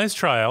randomized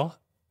trial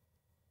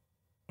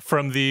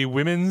from the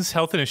Women's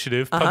Health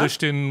Initiative,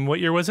 published in,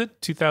 what year was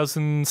it?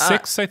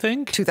 2006, I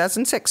think?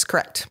 2006,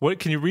 correct. What?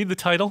 Can you read the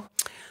title?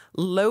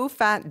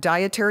 Low-fat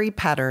dietary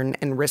pattern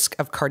and risk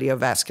of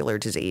cardiovascular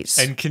disease.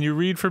 And can you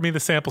read for me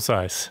the sample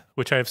size,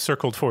 which I have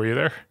circled for you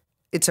there?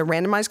 It's a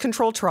randomized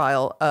controlled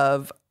trial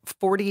of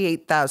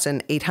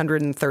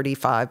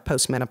 48,835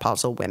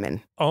 postmenopausal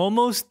women.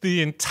 Almost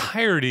the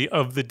entirety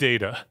of the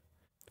data.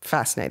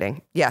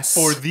 Fascinating. Yes.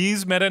 For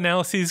these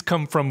meta-analyses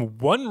come from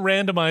one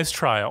randomized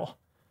trial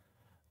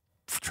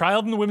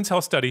in the Women's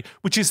Health Study,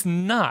 which is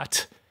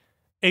not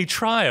a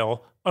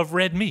trial of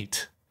red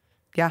meat.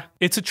 Yeah.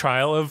 It's a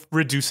trial of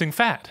reducing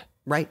fat.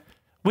 Right.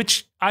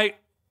 Which I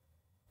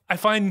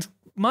find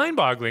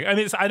mind-boggling. I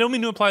mean, I don't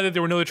mean to imply that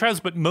there were no other trials,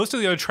 but most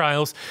of the other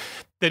trials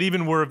that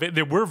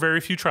there were very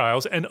few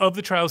trials, and of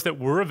the trials that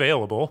were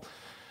available,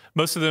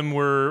 most of them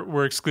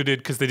were excluded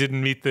because they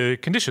didn't meet the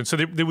conditions. So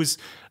there was,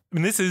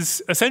 this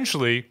is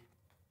essentially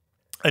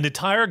an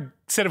entire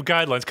set of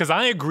guidelines, because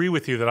I agree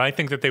with you that I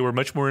think that they were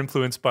much more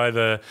influenced by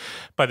the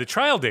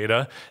trial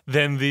data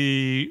than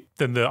the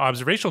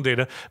observational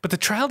data. But the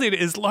trial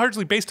data is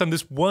largely based on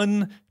this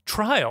one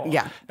trial.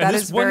 Yeah, that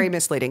is very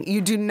misleading. You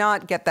do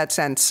not get that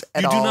sense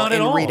at all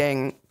in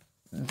reading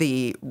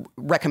the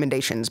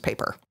recommendations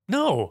paper.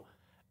 No,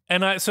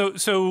 and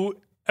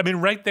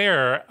right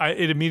there,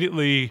 it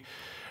immediately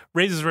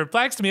raises red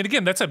flags to me. And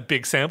again, that's a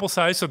big sample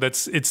size, so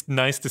it's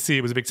nice to see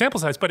it was a big sample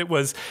size. But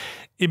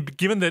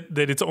given that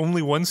it's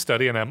only one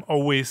study, and I'm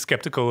always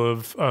skeptical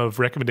of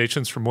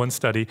recommendations from one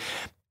study,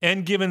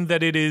 And given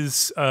that it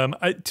is,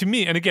 to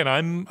me, and again,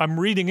 I'm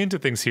reading into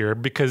things here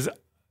because,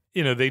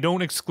 they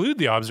don't exclude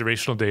the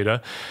observational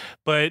data,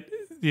 but,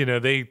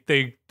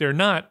 they're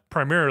not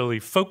primarily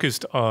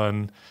focused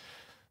on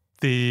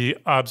the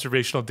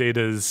observational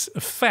data's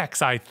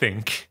effects, I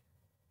think,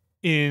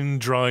 in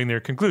drawing their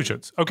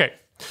conclusions. Okay,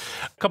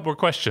 a couple more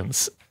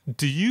questions.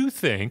 Do you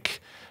think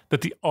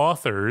that the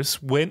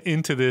authors went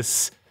into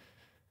this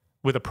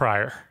with a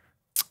prior?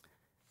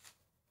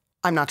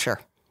 I'm not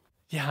sure.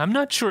 Yeah, I'm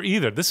not sure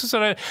either. This is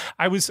what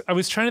I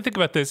was trying to think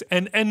about this,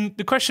 and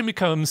the question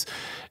becomes,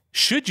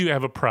 should you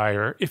have a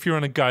prior if you're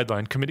on a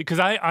guideline committee? Because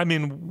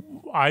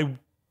I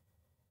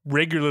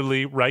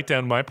regularly write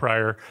down my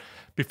prior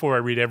before I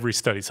read every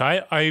study. So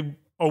I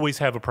always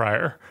have a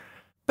prior.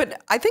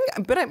 But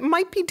it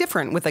might be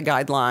different with a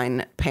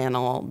guideline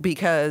panel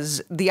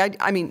because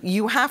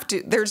you have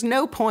to, there's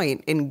no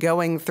point in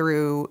going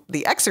through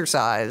the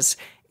exercise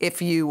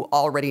if you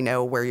already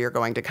know where you're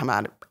going to come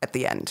out at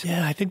the end.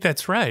 Yeah, I think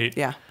that's right.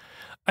 Yeah.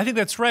 I think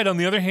that's right. On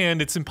the other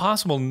hand, it's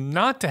impossible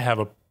not to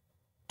have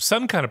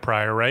some kind of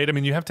prior, right? I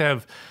mean, you have to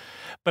have,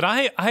 but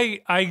I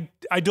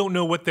don't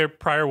know what their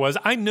prior was.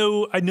 I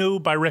know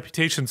by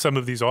reputation some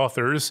of these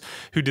authors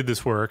who did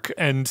this work,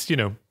 and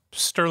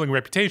sterling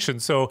reputation.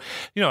 So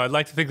I'd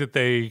like to think that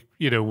they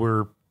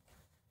were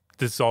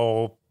this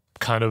all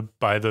kind of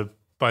by the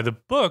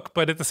book,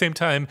 but at the same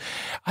time,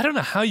 I don't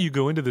know how you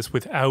go into this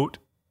without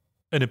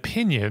an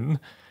opinion.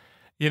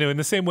 In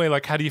the same way,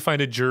 like how do you find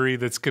a jury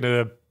that's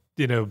gonna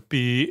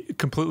be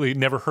completely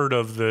never heard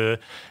of the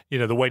the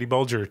Whitey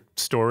Bulger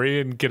story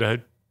and get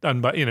a I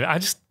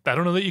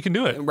don't know that you can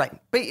do it. Right.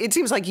 But it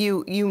seems like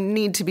you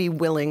need to be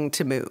willing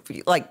to move.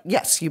 Like,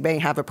 yes, you may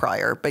have a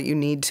prior, but you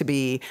need to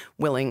be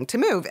willing to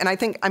move. And I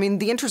think,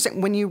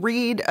 when you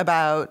read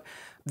about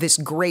this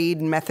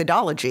grade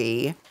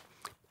methodology,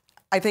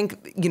 I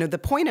think, the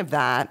point of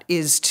that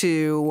is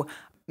to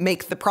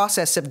make the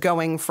process of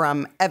going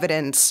from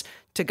evidence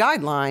to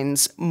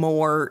guidelines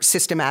more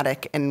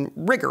systematic and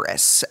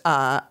rigorous.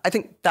 I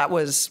think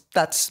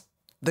that's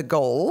the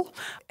goal.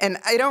 And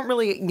I don't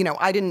really,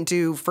 I didn't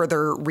do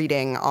further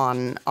reading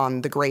on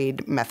the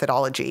grade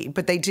methodology,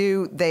 but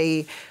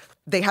they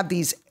have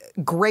these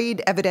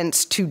grade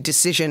evidence to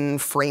decision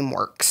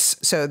frameworks.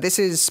 So this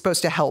is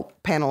supposed to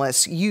help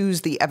panelists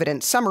use the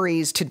evidence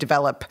summaries to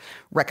develop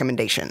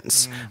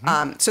recommendations.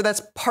 Mm-hmm. So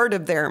that's part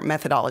of their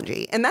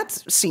methodology. And that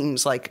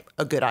seems like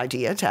a good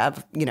idea to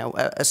have,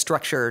 a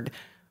structured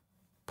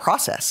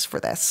process for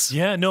this.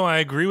 Yeah, no, I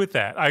agree with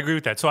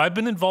that. So I've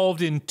been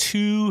involved in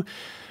two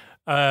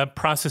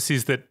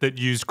processes that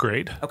used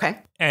grade. Okay.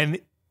 And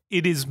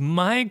it is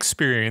my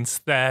experience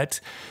that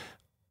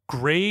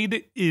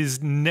grade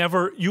is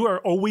never, you are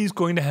always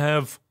going to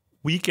have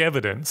weak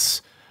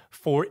evidence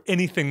for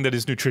anything that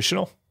is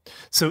nutritional.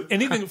 So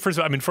anything, first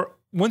of all,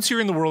 once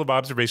you're in the world of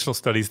observational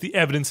studies, the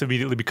evidence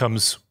immediately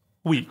becomes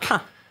weak.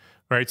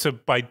 Right. So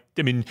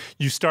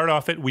you start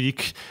off at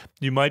weak.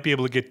 You might be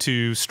able to get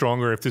to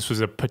stronger if this was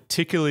a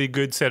particularly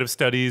good set of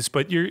studies,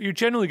 but you're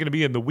generally going to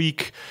be in the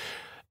weak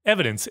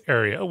evidence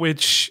area,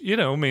 which,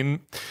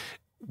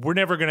 we're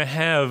never going to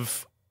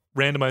have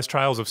randomized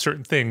trials of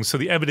certain things. So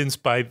the evidence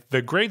by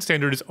the grade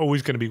standard is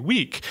always going to be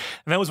weak.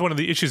 And that was one of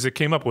the issues that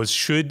came up was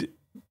should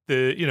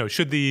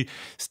the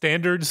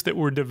standards that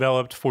were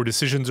developed for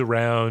decisions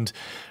around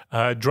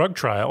drug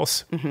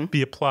trials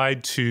be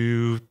applied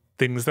to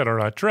things that are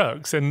not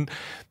drugs? And,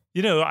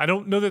 I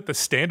don't know that the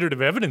standard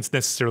of evidence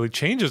necessarily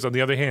changes. On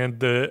the other hand,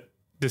 the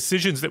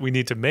decisions that we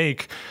need to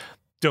make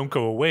don't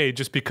go away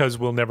just because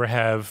we'll never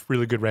have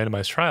really good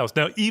randomized trials.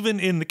 Now, even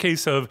in the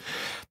case of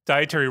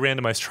dietary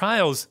randomized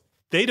trials,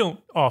 they don't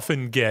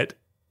often get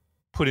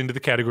put into the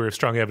category of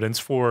strong evidence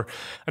for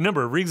a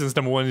number of reasons.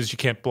 Number one is you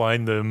can't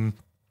blind them.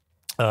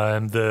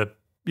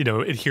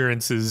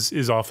 Adherence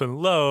is often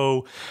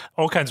low.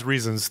 All kinds of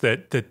reasons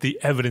that the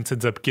evidence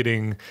ends up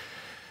getting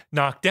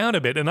knocked down a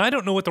bit. And I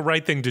don't know what the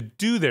right thing to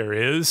do there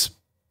is,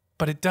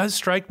 but it does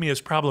strike me as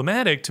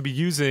problematic to be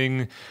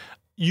using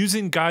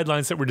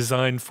guidelines that were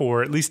designed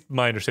for, at least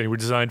my understanding, were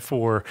designed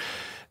for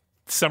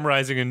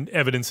summarizing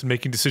evidence and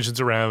making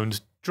decisions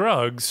around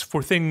drugs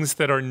for things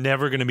that are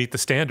never going to meet the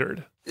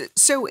standard.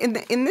 So in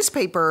this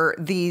paper,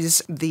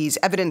 these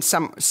evidence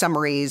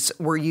summaries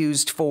were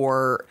used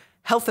for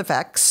health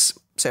effects,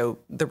 so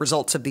the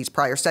results of these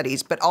prior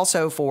studies, but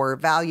also for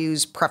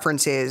values,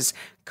 preferences,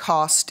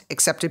 cost,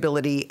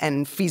 acceptability,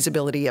 and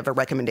feasibility of a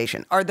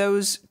recommendation. Are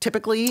those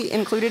typically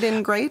included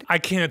in grade? I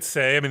can't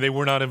say. They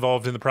were not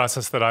involved in the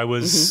process that I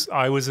was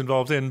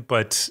involved in,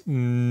 but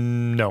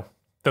no,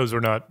 those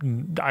were not.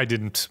 I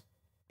didn't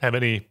have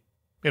any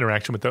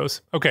interaction with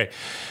those. Okay.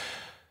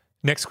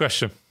 Next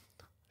question.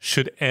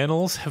 Should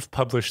Annals have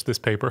published this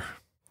paper?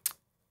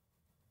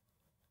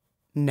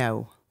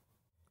 No.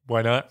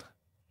 Why not?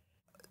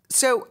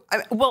 So,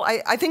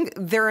 I think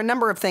there are a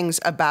number of things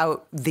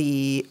about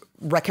the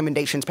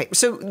recommendations paper.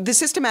 So the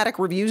systematic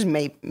reviews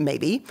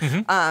maybe,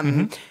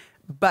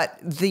 But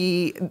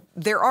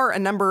there are a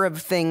number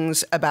of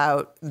things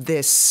about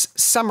this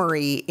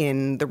summary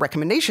in the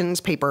recommendations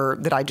paper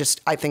that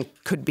I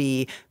think could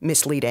be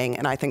misleading.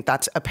 And I think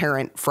that's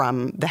apparent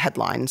from the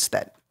headlines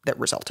that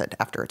resulted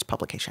after its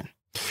publication.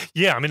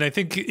 Yeah, I mean, I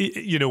think,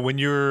 you know, when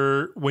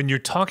you're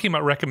talking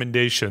about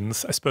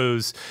recommendations, I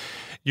suppose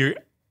you're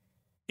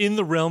in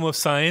the realm of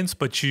science,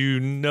 but you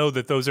know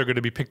that those are going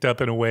to be picked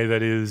up in a way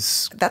that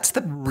is that's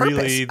the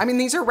purpose. I mean,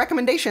 these are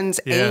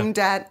recommendations aimed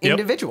at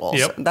individuals.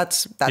 Yep.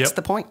 That's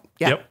the point.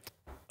 Yeah. Yep.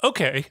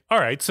 Okay. All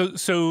right.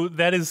 So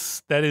that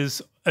is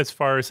as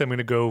far as I'm going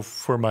to go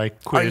for my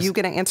quiz. Are you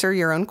going to answer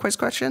your own quiz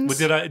questions?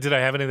 Did I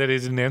have any that I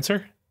didn't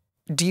answer?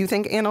 Do you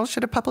think Annals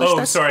should have published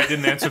this? Oh, sorry, I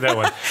didn't answer that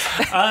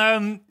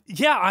one.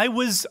 Yeah, I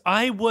was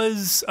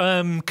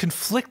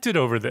conflicted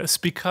over this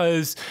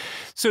because,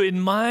 so in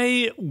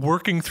my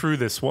working through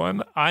this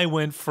one, I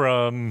went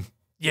from,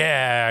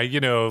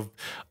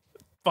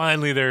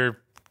 finally they're,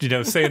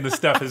 saying this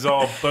stuff is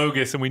all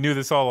bogus and we knew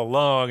this all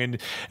along. And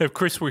if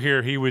Chris were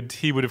here, he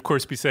would of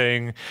course be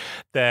saying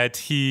that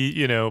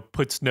he,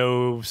 puts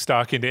no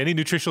stock into any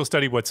nutritional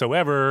study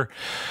whatsoever.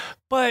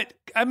 But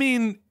I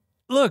mean,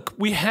 look,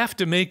 we have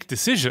to make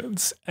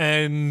decisions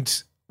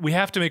and we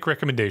have to make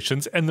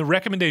recommendations, and the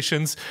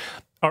recommendations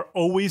are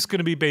always going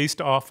to be based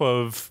off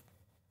of,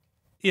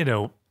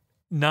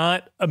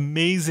 not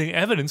amazing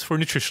evidence for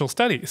nutritional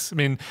studies. I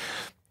mean,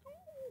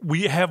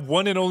 we have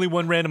one and only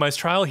one randomized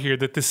trial here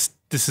that this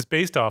is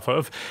based off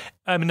of.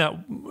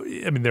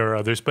 There are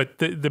others, but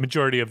the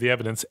majority of the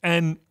evidence.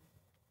 And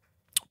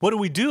what do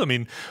we do? I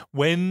mean,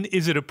 when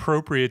is it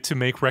appropriate to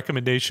make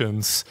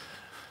recommendations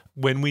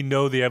when we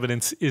know the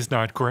evidence is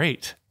not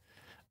great?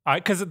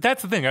 Because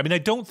that's the thing. I mean, I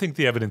don't think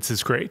the evidence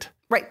is great.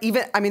 Right.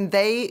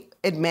 They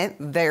admit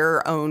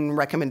their own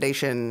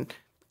recommendation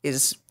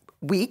is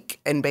weak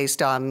and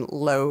based on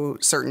low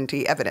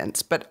certainty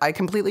evidence. But I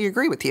completely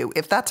agree with you.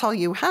 If that's all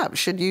you have,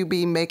 should you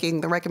be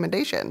making the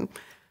recommendation?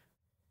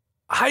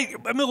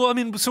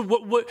 So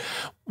what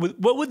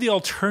would the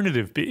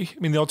alternative be? I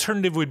mean, the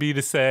alternative would be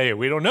to say,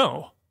 we don't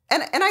know.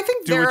 And I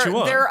think there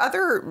are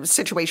other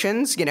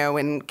situations,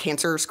 in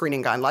cancer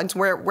screening guidelines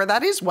where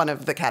that is one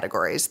of the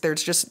categories.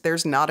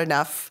 There's not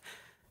enough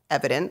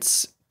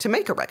evidence to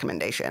make a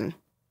recommendation.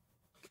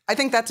 I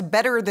think that's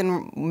better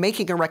than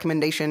making a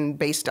recommendation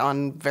based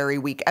on very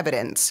weak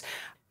evidence,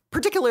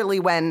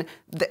 particularly when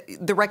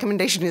the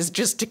recommendation is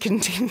just to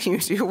continue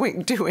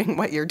doing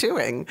what you're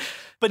doing.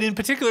 But in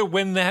particular,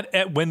 when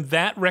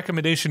that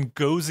recommendation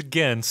goes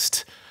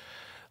against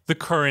the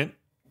current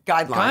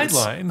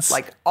guidelines,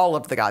 like all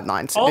of the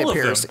guidelines, all it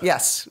appears. Of them.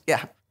 Yes,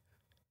 yeah.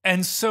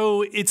 And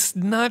so it's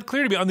not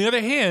clear to me. On the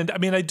other hand, I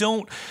mean, I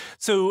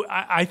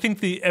think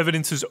the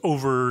evidence is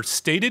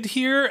overstated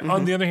here. Mm-hmm.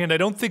 On the other hand, I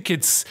don't think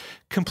it's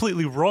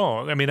completely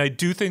wrong. I mean, I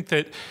do think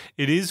that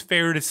it is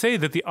fair to say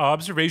that the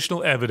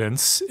observational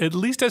evidence, at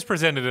least as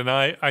presented, and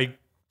I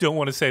don't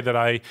want to say that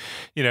I,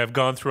 have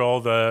gone through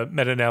all the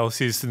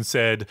meta-analyses and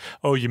said,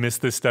 oh, you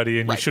missed this study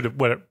and you should have,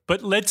 whatever.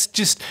 But let's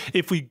just,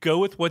 if we go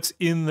with what's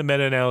in the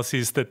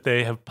meta-analyses that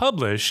they have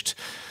published,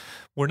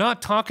 we're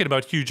not talking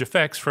about huge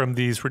effects from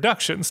these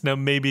reductions. Now,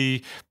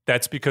 maybe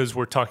that's because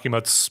we're talking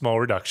about small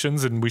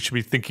reductions and we should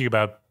be thinking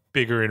about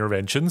bigger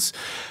interventions.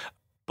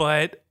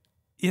 But,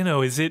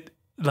 is it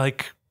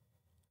like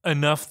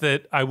enough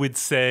that I would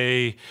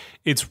say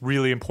it's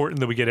really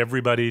important that we get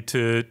everybody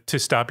to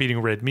stop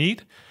eating red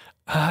meat?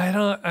 I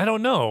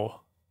don't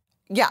know.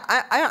 Yeah,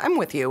 I'm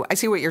with you. I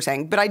see what you're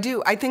saying. But I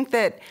think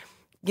that,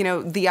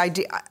 the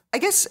idea, I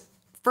guess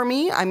for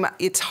me,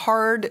 it's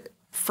hard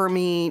for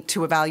me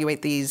to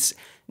evaluate these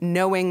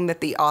knowing that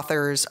the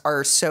authors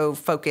are so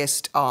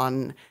focused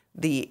on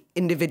the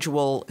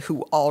individual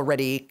who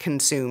already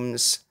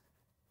consumes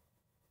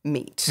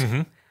meat.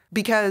 Mm-hmm.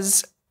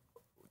 Because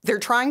they're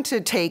trying to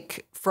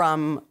take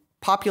from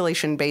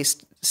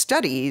population-based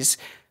studies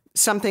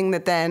something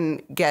that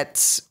then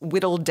gets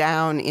whittled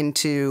down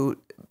into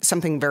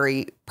something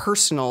very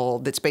personal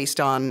that's based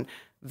on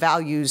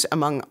values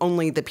among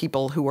only the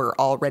people who are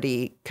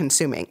already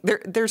consuming.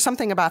 There's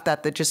something about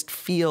that just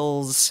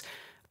feels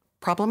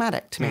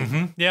problematic to me.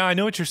 Mm-hmm. Yeah, I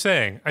know what you're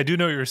saying. I do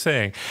know what you're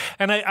saying.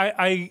 And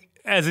I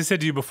as I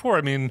said to you before,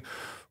 I mean,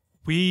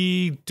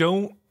 we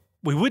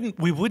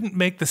wouldn't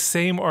make the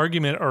same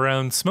argument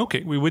around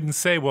smoking. We wouldn't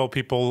say, well,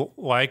 people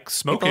like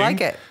smoking. People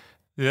like it.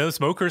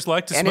 Smokers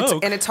like to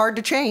smoke. And it's hard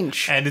to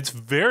change. And it's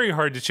very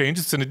hard to change.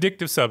 It's an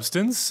addictive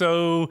substance.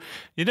 So,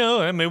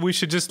 we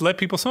should just let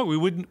people smoke.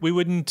 We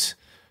wouldn't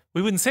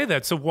say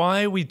that. So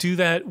why we do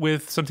that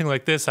with something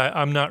like this,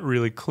 I'm not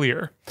really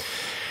clear.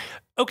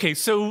 Okay,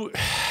 so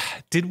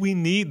did we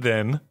need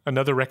then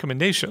another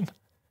recommendation?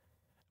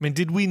 I mean,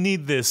 did we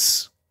need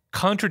this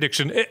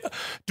contradiction?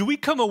 Do we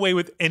come away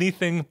with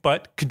anything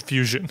but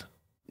confusion?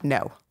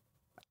 No.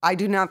 I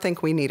do not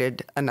think we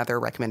needed another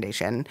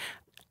recommendation.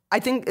 I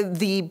think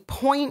the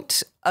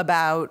point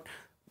about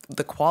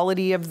the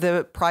quality of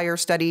the prior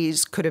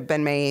studies could have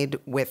been made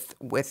with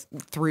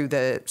through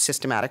the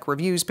systematic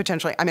reviews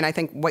potentially. I mean, I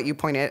think what you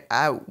pointed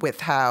out with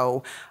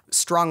how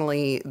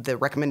strongly the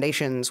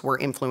recommendations were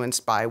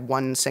influenced by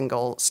one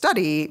single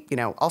study,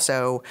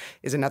 also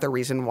is another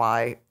reason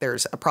why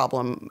there's a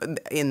problem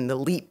in the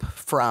leap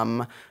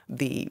from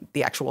the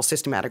actual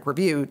systematic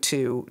review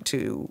to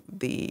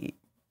the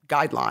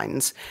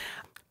guidelines.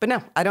 But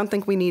no, I don't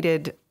think we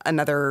needed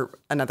another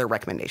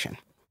recommendation.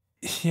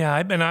 Yeah,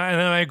 and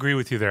I agree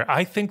with you there.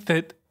 I think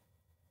that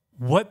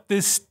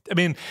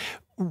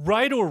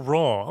right or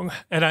wrong,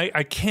 and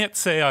I can't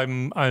say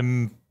I'm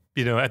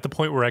at the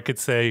point where I could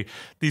say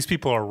these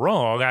people are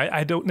wrong.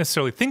 I don't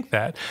necessarily think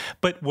that.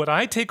 But what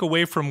I take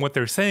away from what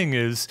they're saying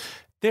is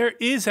there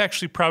is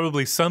actually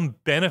probably some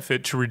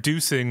benefit to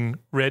reducing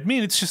red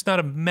meat. It's just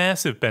not a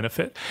massive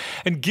benefit.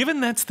 And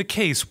given that's the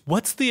case,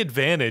 what's the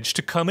advantage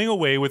to coming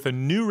away with a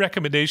new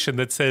recommendation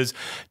that says,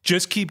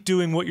 just keep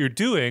doing what you're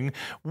doing,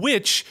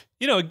 which,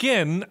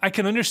 again, I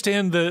can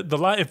understand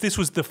if this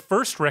was the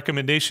first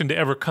recommendation to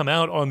ever come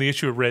out on the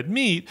issue of red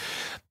meat,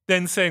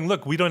 then saying,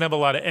 look, we don't have a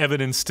lot of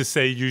evidence to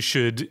say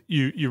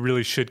you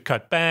really should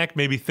cut back,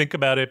 maybe think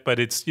about it, but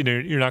it's,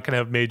 you're not going to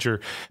have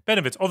major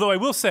benefits. Although I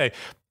will say,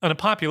 on a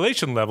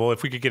population level,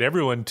 if we could get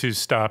everyone to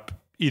stop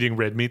eating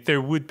red meat, there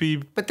would be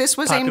But this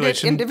was aimed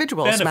at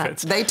individuals, Matt.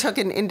 They took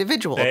an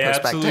individual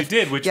perspective. They absolutely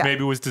did, which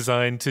maybe was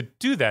designed to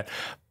do that.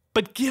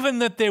 But given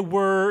that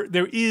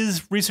there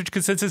is research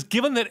consensus,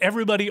 given that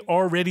everybody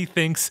already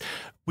thinks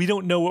we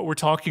don't know what we're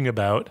talking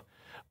about,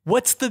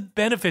 what's the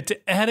benefit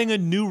to adding a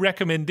new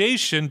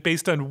recommendation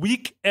based on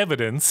weak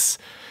evidence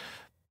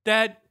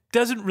that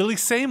doesn't really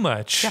say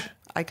much? Yeah,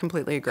 I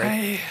completely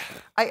agree.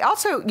 I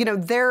also,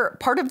 their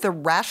part of the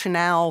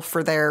rationale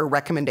for their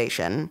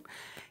recommendation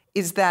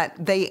is that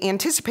they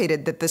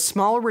anticipated that the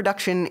small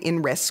reduction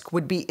in risk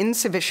would be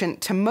insufficient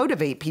to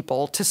motivate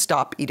people to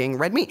stop eating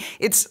red meat.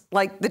 It's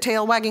like the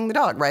tail wagging the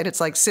dog, right?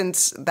 It's like,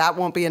 since that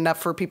won't be enough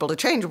for people to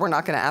change, we're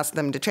not going to ask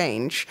them to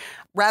change,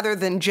 rather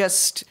than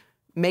just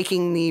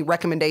making the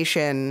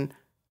recommendation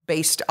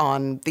based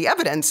on the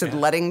evidence and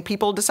letting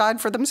people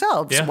decide for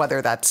themselves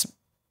whether that's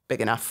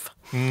big enough.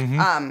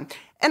 Mm-hmm.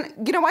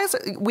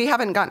 We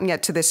haven't gotten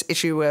yet to this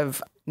issue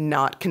of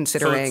not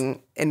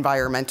considering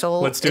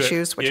environmental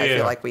issues, which I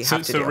feel like we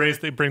have to do. So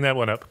Ray, bring that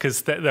one up,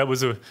 because that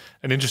was an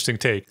interesting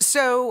take.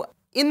 So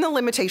in the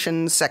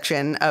limitations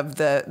section of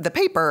the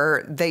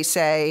paper, they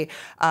say,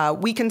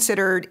 we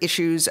considered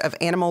issues of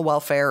animal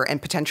welfare and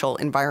potential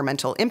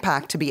environmental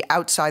impact to be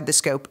outside the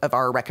scope of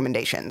our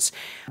recommendations.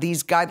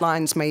 These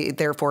guidelines may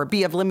therefore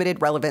be of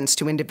limited relevance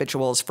to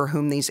individuals for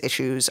whom these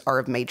issues are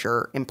of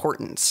major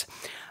importance.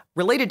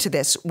 Related to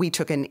this, we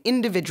took an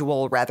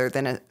individual rather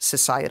than a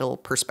societal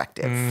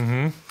perspective.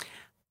 Mm-hmm.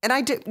 And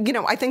I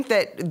think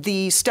that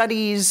the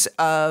studies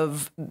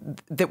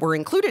that were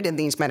included in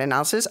these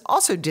meta-analyses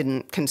also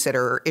didn't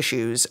consider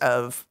issues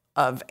of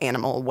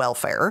animal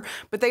welfare,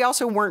 but they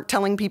also weren't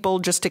telling people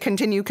just to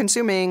continue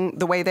consuming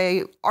the way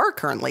they are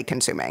currently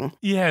consuming.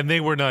 Yeah, and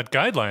they were not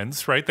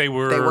guidelines, right? They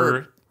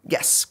were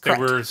yes, correct.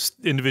 They were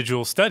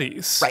individual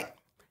studies. Right.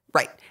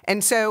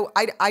 And so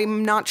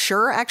I'm not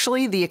sure,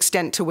 actually, the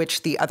extent to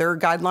which the other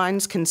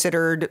guidelines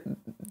considered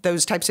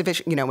those types of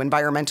issues,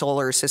 environmental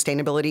or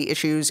sustainability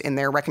issues in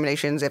their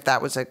recommendations, if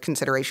that was a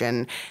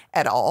consideration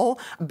at all.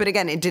 But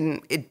again, it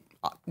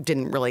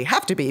didn't really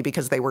have to be,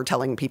 because they were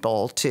telling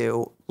people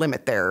to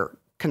limit their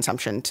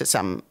consumption to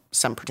some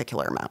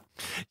particular amount.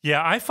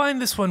 Yeah, I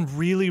find this one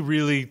really,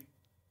 really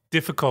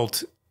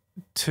difficult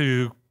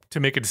to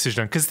make a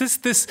decision on, because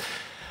this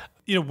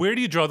where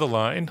do you draw the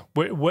line?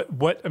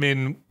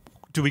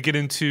 Do we get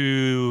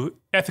into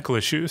ethical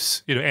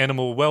issues,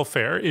 animal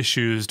welfare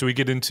issues? Do we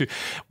get into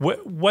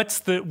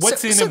what's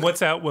in and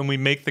what's out when we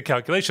make the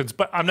calculations?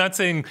 But I'm not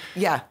saying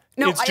and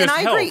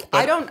I agree.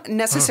 I don't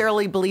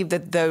necessarily believe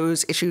that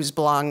those issues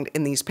belonged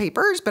in these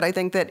papers, but I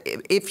think that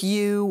if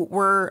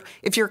you're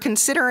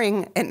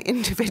considering an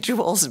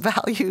individual's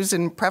values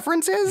and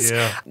preferences,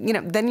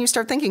 then you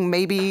start thinking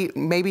maybe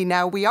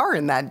now we are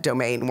in that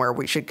domain where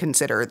we should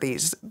consider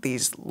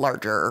these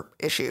larger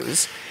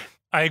issues.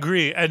 I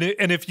agree. And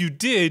if you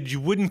did,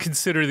 you wouldn't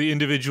consider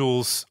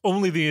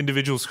only the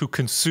individuals who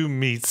consume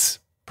meat's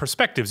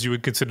perspectives. You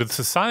would consider the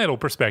societal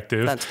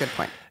perspective. That's a good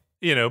point.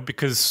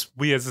 Because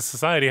we as a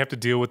society have to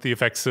deal with the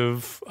effects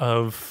of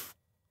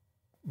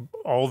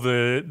all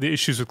the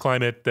issues with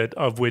climate,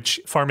 of which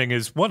farming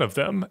is one of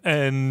them.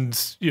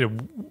 And,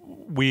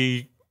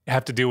 we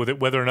have to deal with it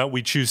whether or not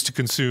we choose to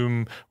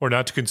consume or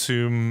not to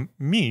consume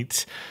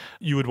meat.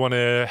 You would want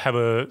to have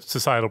a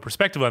societal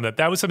perspective on that.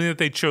 That was something that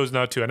they chose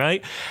not to. And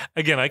I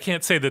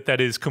can't say that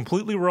is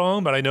completely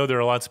wrong, but I know there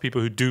are lots of people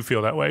who do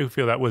feel that way, who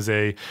feel that was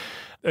a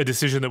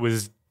decision that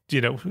was,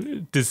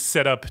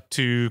 set up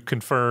to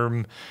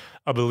confirm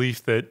a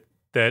belief that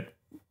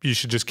you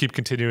should just keep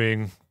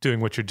continuing doing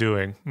what you're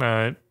doing.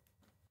 I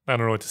don't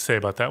know what to say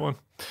about that one.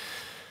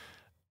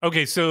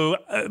 Okay, so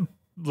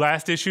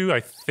last issue, I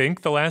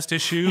think the last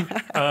issue.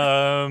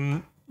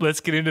 Let's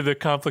get into the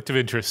conflict of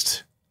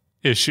interest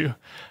issue.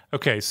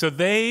 Okay, so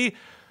they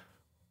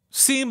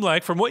seemed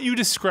like, from what you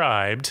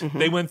described,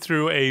 they went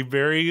through a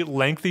very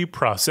lengthy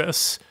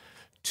process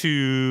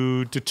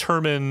to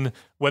determine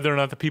whether or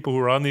not the people who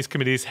were on these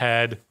committees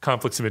had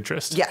conflicts of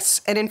interest. Yes.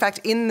 And in fact,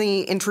 in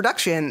the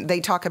introduction, they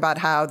talk about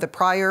how the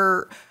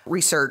prior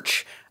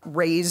research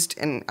raised,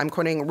 and I'm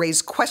quoting,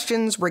 raised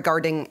questions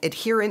regarding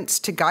adherence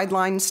to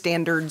guideline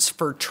standards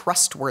for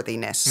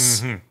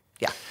trustworthiness.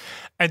 Yeah.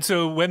 And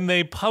so when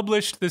they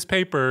published this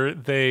paper,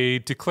 they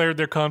declared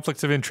their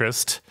conflicts of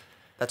interest.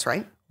 That's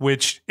right.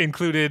 Which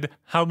included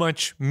how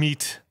much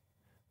meat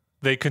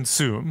they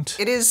consumed.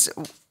 It is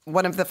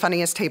one of the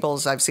funniest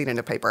tables I've seen in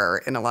a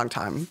paper in a long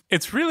time.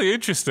 It's really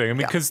interesting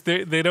because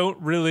they don't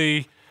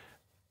really,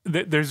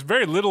 there's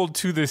very little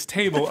to this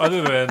table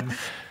other than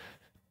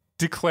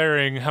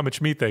declaring how much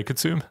meat they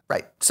consume.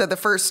 Right. So the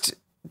first,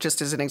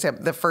 just as an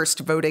example, the first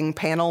voting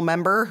panel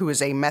member, who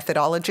is a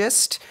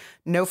methodologist,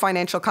 no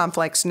financial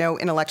conflicts, no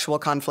intellectual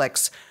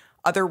conflicts,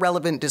 other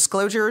relevant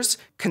disclosures,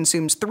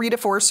 consumes 3 to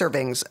 4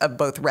 servings of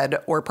both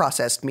red or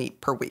processed meat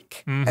per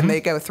week. And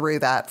they go through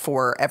that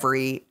for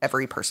every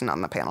person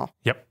on the panel.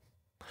 Yep.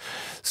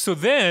 So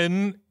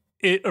then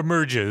it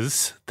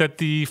emerges that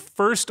the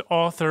first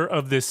author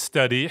of this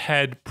study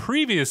had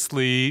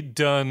previously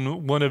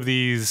done one of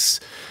these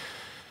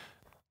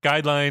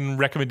guideline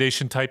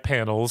recommendation type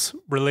panels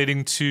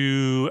relating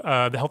to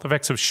the health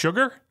effects of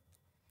sugar.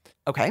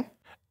 Okay.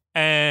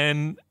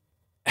 And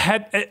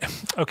had,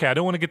 I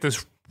don't want to get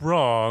this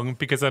wrong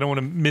because I don't want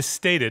to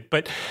misstate it,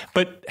 but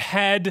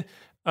had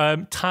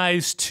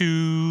ties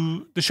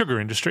to the sugar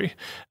industry.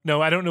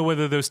 No, I don't know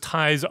whether those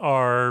ties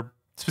are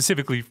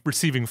specifically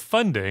receiving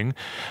funding.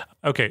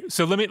 Okay,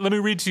 so let me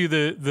read to you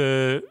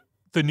the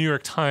New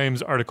York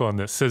Times article on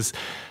this. It says,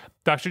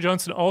 Dr.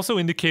 Johnson also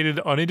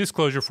indicated on a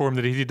disclosure form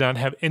that he did not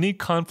have any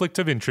conflict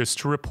of interest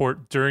to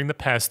report during the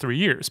past 3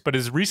 years. But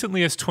as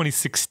recently as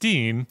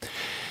 2016,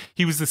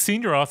 he was the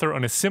senior author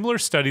on a similar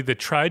study that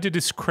tried to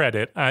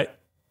discredit,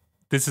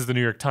 this is the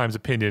New York Times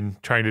opinion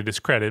trying to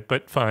discredit,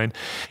 but fine,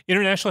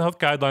 international health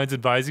guidelines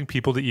advising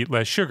people to eat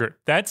less sugar.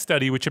 That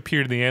study, which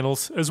appeared in the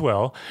Annals as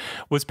well,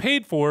 was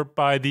paid for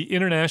by the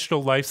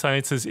International Life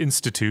Sciences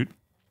Institute,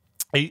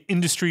 an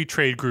industry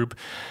trade group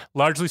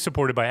largely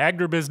supported by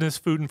agribusiness,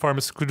 food and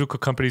pharmaceutical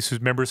companies whose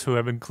members who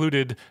have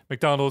included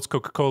McDonald's,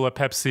 Coca-Cola,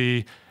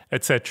 Pepsi,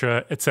 et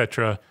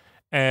cetera,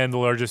 and the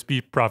largest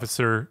beef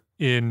processor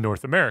in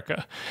North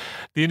America.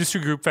 The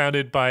industry group,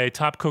 founded by a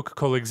top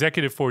Coca-Cola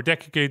executive 4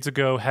 decades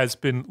ago, has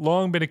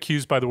long been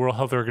accused by the World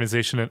Health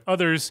Organization and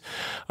others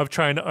of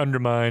trying to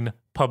undermine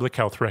public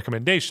health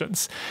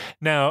recommendations.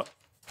 Now,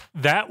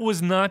 that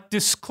was not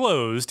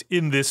disclosed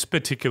in this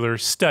particular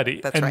study.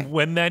 That's right. And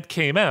when that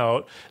came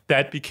out,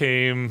 that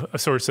became a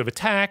source of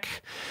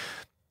attack,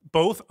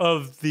 both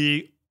of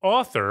the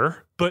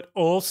author, but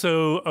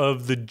also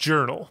of the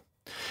journal,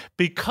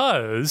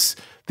 because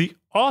the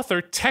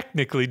author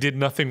technically did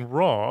nothing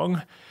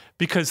wrong,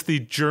 because the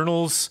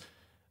journal's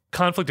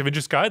conflict of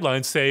interest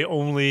guidelines say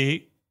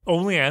only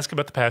ask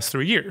about the past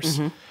 3 years.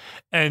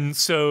 And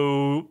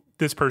so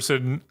this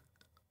person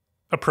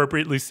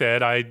appropriately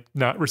said, I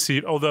not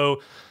received,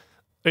 although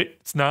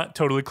it's not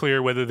totally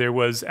clear whether there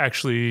was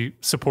actually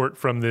support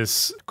from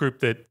this group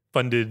that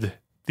funded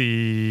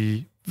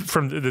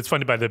that's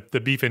funded by the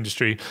beef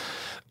industry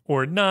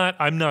or not.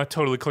 I'm not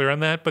totally clear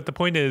on that. But the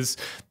point is,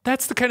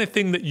 that's the kind of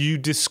thing that you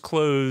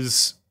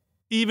disclose,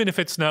 even if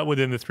it's not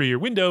within the 3-year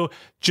window,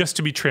 just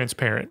to be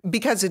transparent.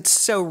 Because it's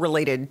so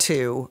related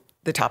to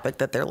the topic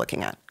that they're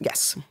looking at.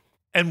 Yes.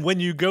 And when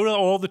you go to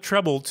all the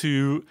trouble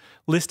to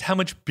list how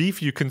much beef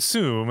you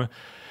consume,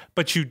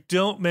 but you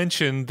don't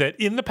mention that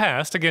in the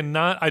past, again,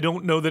 I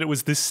don't know that it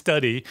was this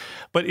study,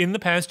 but in the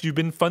past you've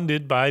been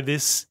funded by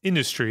this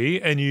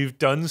industry and you've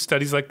done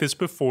studies like this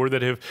before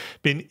that have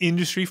been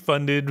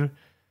industry-funded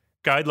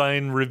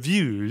guideline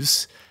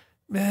reviews,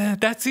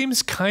 that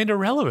seems kind of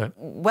relevant.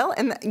 Well,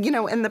 and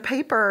in the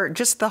paper,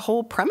 just the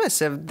whole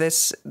premise of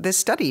this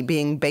study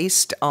being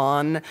based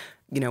on,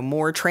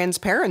 more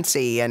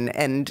transparency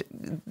and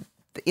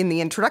in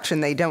the introduction,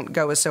 they don't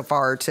go as so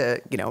far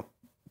to,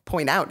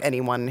 point out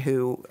anyone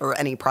or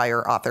any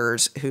prior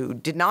authors who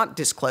did not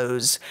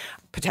disclose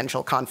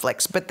potential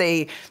conflicts, but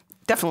they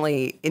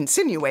definitely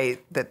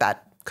insinuate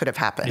that could have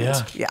happened.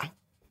 Yeah.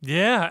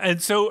 Yeah.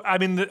 And so, I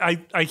mean,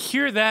 I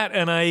hear that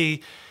and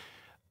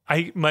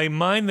my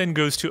mind then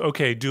goes to,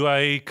 okay, do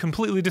I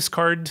completely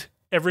discard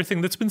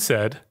everything that's been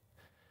said?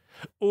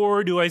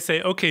 Or do I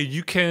say, okay,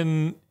 you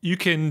can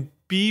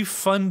be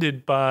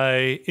funded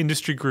by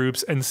industry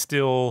groups and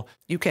still...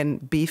 You can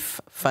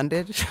beef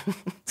funded?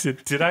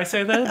 Did I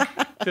say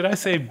that? Did I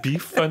say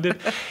beef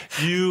funded?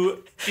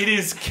 It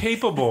is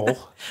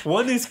capable.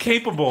 One is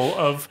capable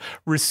of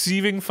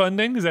receiving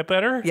funding. Is that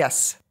better?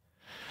 Yes.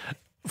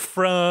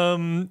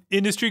 From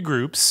industry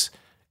groups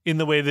in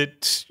the way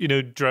that,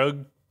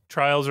 drug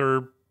trials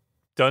are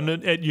done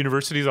at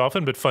universities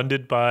often, but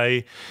funded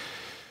by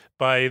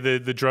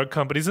the drug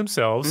companies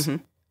themselves,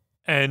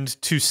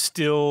 and to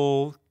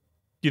still...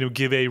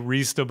 give a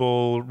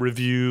reasonable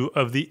review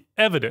of the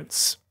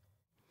evidence.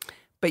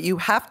 But you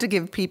have to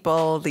give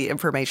people the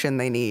information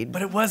they need.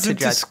 But it wasn't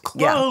to judge.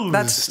 disclosed.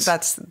 Yeah,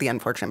 that's the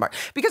unfortunate part.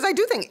 Because I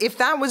do think if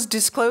that was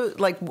disclosed,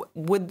 like,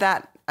 would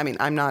that? I mean,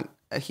 I'm not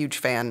a huge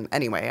fan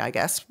anyway, I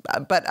guess.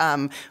 But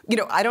you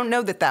know, I don't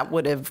know that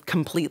would have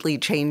completely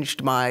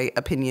changed my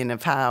opinion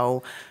of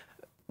how.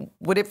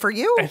 Would it for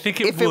you? I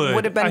think it if would. It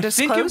would have been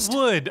disclosed? I think it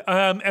would.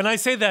 And I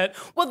say that.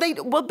 But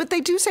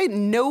they do say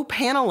no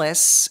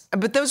panelists.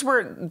 But those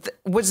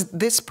was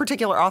this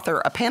particular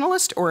author a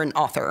panelist or an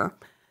author?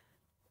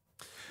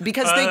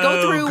 Because they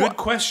go through. Good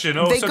question.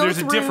 Oh, so there's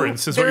a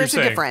difference, is what you're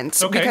saying. There is a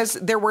difference because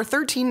there were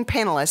 13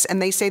 panelists,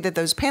 and they say that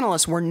those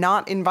panelists were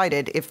not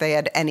invited if they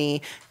had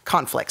any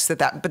conflicts.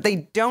 But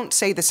they don't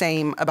say the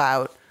same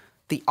about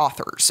the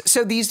authors.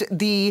 So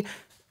the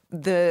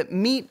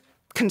meat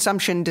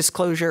consumption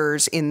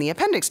disclosures in the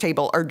appendix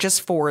table are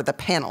just for the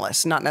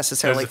panelists, not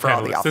necessarily for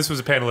all the authors. This was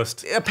a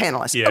panelist. A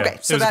panelist. Yeah, okay,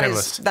 so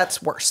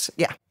that's worse.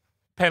 Yeah.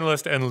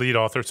 Panelist and lead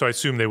author. So I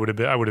assume they would have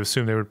been. I would have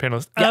assumed they were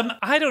panelists. Yeah.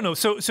 I don't know.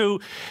 So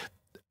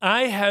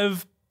I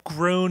have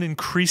grown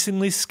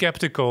increasingly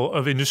skeptical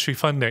of industry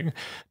funding,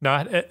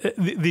 not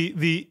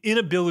the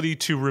inability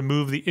to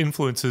remove the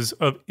influences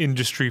of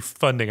industry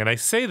funding. And I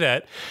say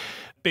that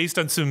based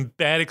on some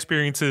bad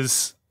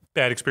experiences,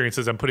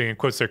 I'm putting in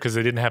quotes there because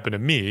they didn't happen to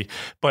me,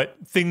 but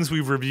things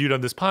we've reviewed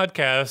on this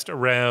podcast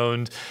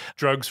around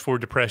drugs for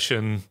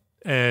depression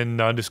and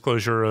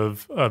non-disclosure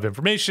of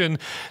information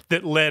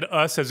that led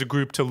us as a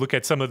group to look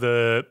at some of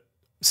the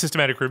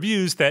systematic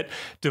reviews that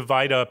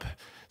divide up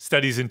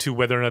studies into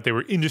whether or not they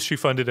were industry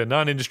funded and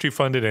non-industry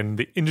funded, and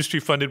the industry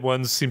funded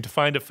ones seem to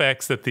find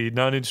effects that the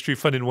non-industry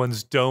funded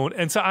ones don't.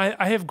 And so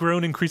I have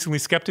grown increasingly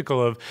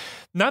skeptical of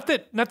not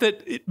that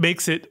it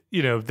makes it,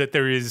 you know, that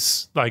there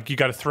is like you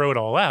got to throw it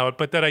all out,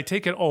 but that I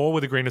take it all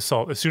with a grain of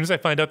salt. As soon as I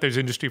find out there's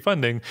industry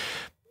funding,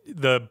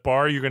 the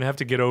bar you're going to have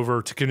to get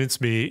over to convince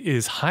me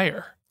is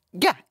higher.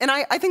 Yeah, and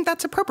I think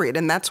that's appropriate,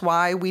 and that's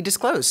why we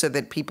disclose so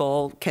that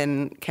people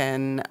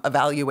can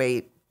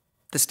evaluate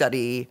the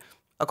study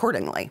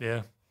accordingly.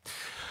 Yeah.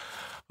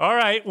 All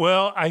right.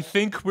 Well, I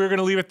think we're going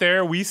to leave it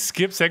there. We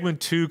skipped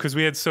segment 2 because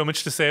we had so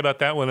much to say about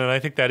that one, and I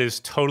think that is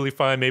totally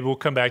fine. Maybe we'll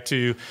come back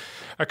to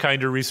a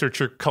kinder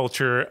researcher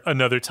culture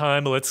another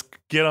time. But let's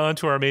get on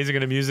to our amazing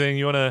and amusing.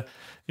 You wanna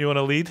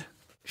lead?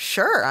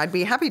 Sure, I'd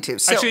be happy to.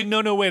 So, actually,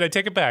 no, wait. I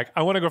take it back.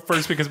 I want to go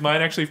first because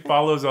mine actually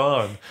follows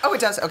on. Oh,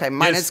 it does? Okay,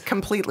 mine is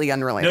completely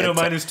unrelated. No,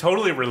 mine is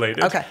totally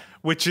related. Okay.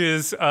 Which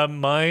is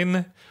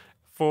mine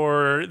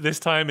for this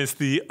time is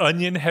the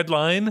Onion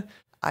headline.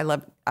 I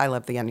love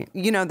the Onion.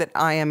 You know that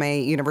I am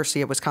a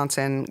University of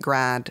Wisconsin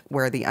grad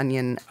where the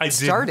Onion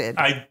started.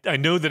 I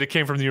know that it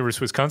came from the University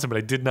of Wisconsin, but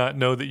I did not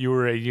know that you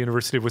were a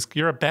University of Wisconsin.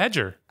 You're a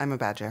Badger. I'm a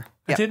Badger.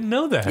 Yep. I didn't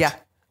know that. Yeah.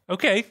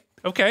 Okay.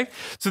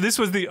 So this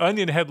was the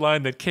Onion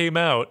headline that came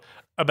out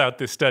about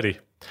this study.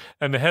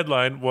 And the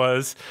headline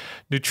was,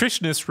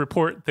 nutritionists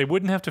report they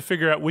wouldn't have to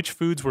figure out which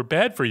foods were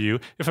bad for you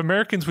if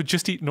Americans would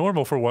just eat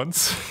normal for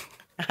once.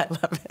 I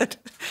love it.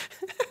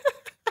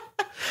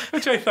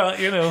 Which I thought,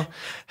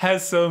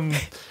 has some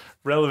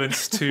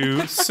relevance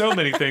to so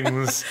many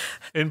things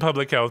in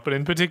public health, but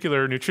in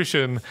particular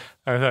nutrition.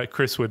 I thought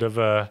Chris would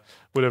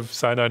have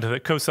signed on to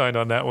that, co-signed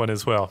on that one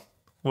as well.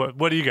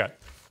 What do you got?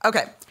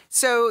 Okay.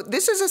 So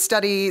this is a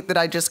study that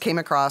I just came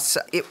across.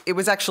 It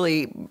was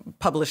actually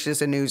published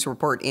as a news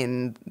report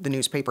in the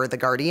newspaper The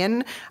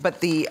Guardian, but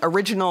the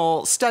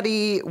original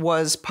study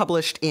was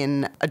published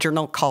in a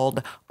journal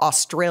called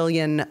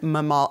Australian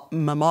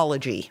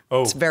Mammalogy.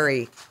 Oh. It's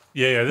very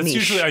That's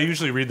niche. I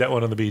usually read that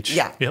one on the beach.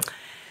 Yeah. Yep.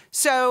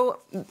 So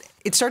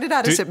it started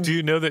out as a... Do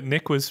you know that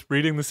Nick was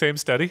reading the same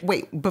study?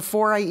 Wait,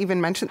 before I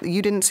even mentioned...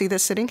 You didn't see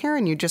this sitting here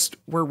and you just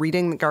were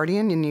reading The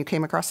Guardian and you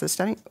came across this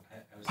study?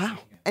 Wow.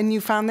 And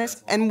you found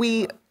this? And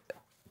we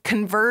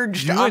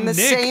converged on the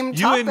same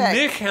topic. You and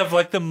Nick have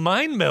like the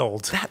mind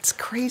meld. That's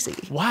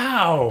crazy.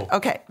 Wow.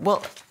 Okay,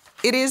 well,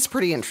 it is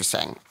pretty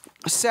interesting.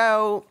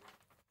 So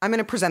I'm going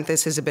to present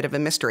this as a bit of a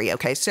mystery,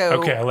 okay?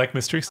 Okay, I like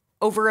mysteries.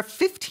 Over a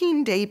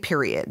 15-day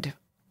period,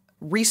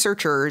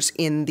 researchers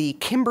in the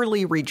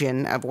Kimberley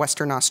region of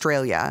Western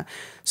Australia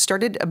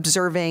started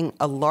observing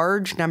a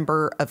large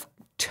number of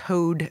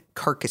toad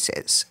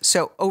carcasses.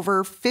 So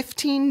over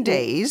 15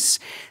 days,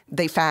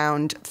 they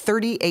found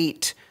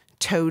 38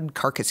 toad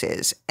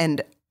carcasses.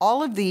 And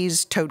all of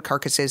these toad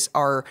carcasses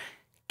are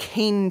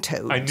cane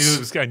toads. I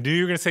knew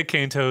you were going to say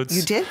cane toads.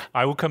 You did?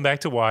 I will come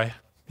back to why.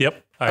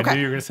 Yep. I knew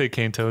you were going to say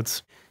cane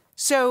toads.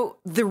 So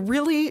the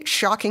really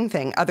shocking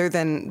thing, other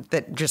than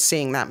that just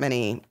seeing that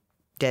many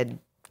dead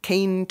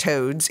cane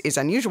toads is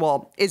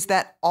unusual, is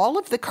that all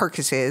of the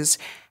carcasses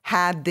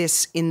had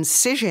this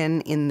incision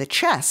in the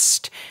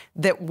chest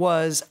that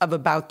was of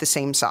about the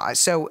same size.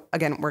 So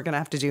again, we're going to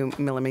have to do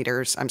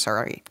millimeters. I'm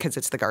sorry, because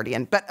it's The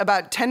Guardian, but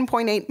about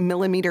 10.8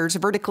 millimeters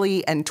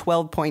vertically and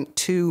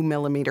 12.2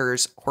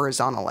 millimeters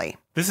horizontally.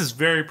 This is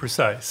very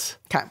precise.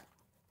 Okay.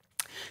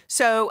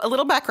 So a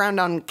little background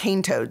on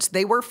cane toads.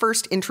 They were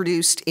first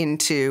introduced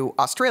into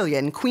Australia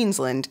and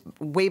Queensland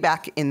way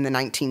back in the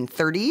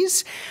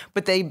 1930s,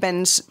 but they've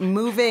been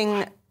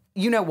moving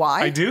You know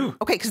why? I do.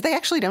 Okay, because they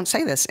actually don't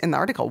say this in the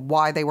article,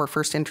 why they were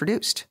first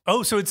introduced.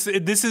 Oh, so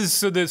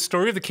the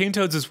story of the cane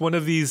toads is one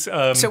of these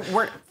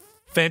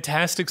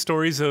fantastic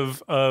stories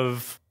of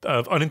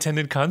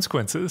unintended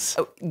consequences.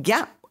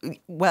 Yeah.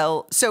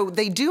 Well, so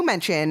they do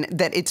mention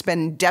that it's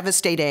been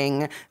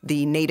devastating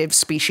the native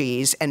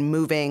species and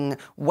moving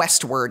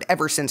westward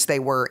ever since they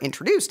were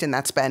introduced, and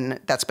that's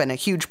been a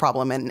huge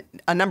problem. And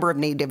a number of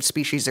native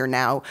species are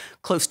now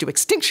close to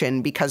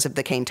extinction because of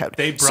the cane toad.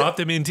 They brought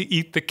them in to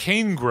eat the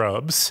cane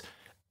grubs,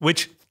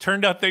 which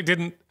turned out they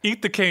didn't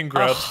eat the cane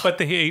grubs, but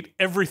they ate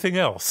everything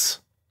else.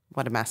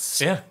 What a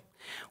mess. Yeah.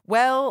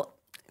 Well,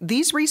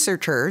 these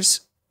researchers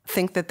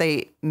think that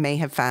they may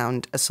have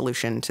found a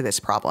solution to this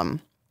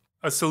problem.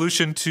 A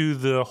solution to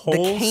the holes?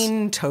 The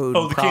cane toad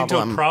problem. Oh, the cane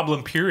toad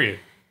problem, period.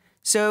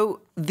 So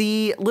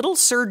the little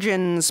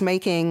surgeons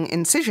making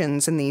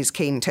incisions in these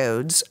cane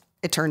toads,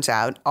 it turns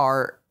out,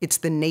 it's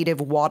the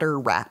native water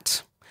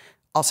rat,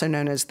 also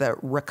known as the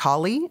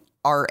Rakali,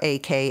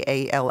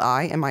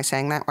 Rakali. Am I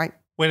saying that right?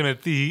 Wait a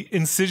minute. The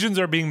incisions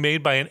are being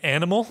made by an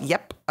animal?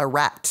 Yep, a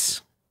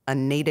rat, a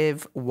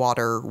native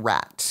water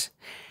rat.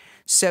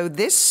 So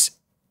this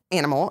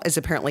animal is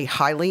apparently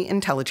highly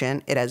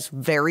intelligent. It has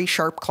very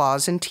sharp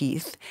claws and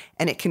teeth,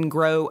 and it can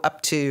grow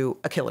up to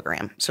 1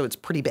 kilogram. So it's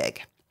pretty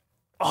big.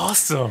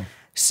 Awesome.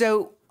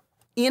 So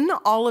in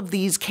all of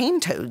these cane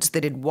toads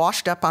that had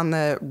washed up on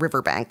the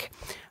riverbank,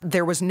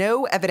 there was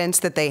no evidence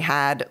that they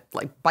had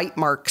like bite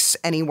marks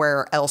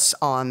anywhere else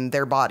on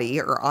their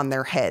body or on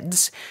their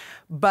heads.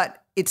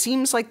 But it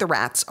seems like the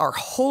rats are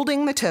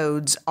holding the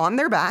toads on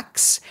their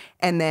backs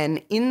and then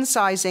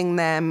incising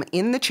them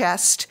in the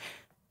chest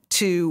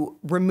to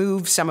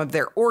remove some of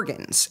their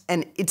organs.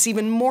 And it's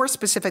even more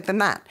specific than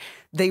that.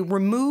 They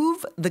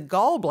remove the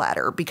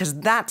gallbladder because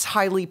that's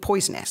highly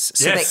poisonous.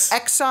 So yes. They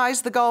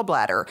excise the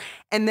gallbladder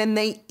and then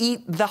they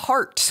eat the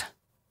heart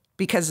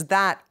because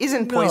that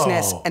isn't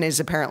poisonous and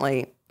is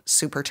apparently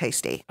super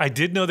tasty. I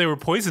did know they were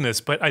poisonous,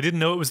 but I didn't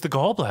know it was the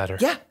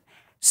gallbladder. Yeah.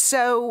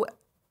 So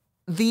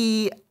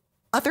the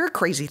other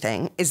crazy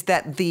thing is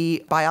that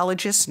the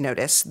biologists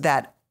noticed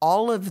that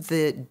all of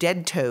the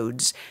dead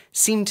toads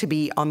seem to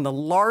be on the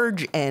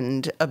large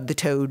end of the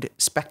toad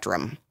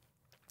spectrum.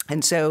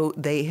 And so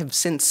they have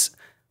since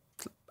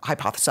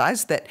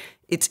hypothesized that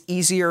it's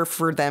easier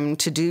for them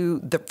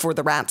to for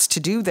the rats to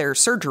do their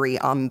surgery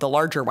on the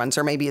larger ones.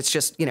 Or maybe it's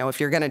just, if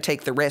you're going to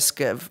take the risk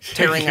of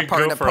tearing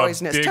apart a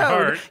poisonous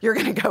toad, you're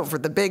going to go for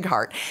the big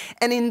heart.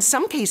 And in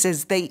some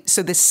cases,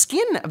 so the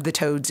skin of the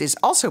toads is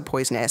also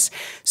poisonous.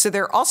 So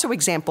there are also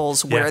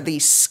examples where the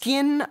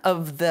skin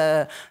of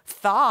the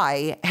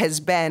thigh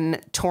has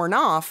been torn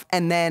off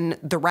and then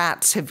the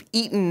rats have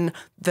eaten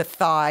the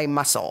thigh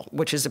muscle,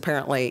 which is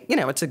apparently,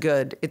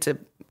 it's a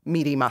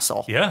meaty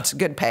muscle. Yeah. It's a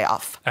good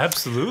payoff.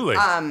 Absolutely.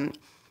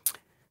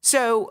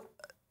 So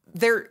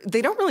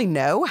they don't really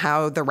know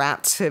how the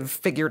rats have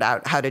figured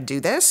out how to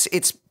do this.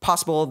 It's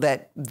possible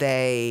that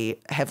they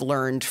have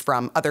learned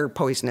from other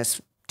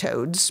poisonous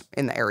toads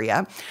in the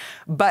area.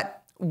 But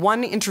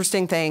one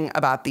interesting thing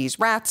about these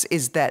rats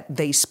is that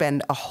they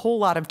spend a whole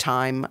lot of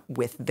time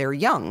with their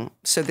young.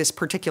 So this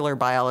particular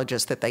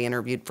biologist that they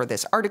interviewed for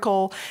this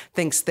article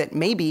thinks that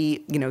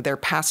maybe, they're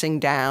passing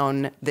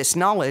down this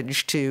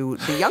knowledge to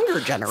the younger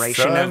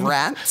generation of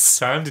rats.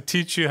 Time to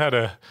teach you how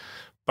to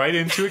bite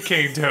into a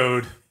cane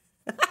toad.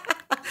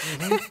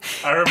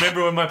 I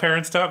remember when my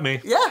parents taught me.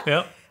 Yeah.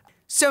 Yep.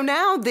 So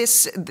now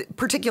this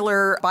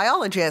particular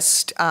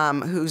biologist,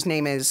 whose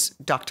name is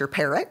Dr.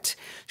 Parrott,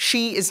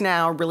 she is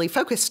now really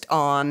focused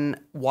on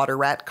water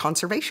rat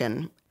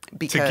conservation.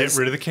 Because to get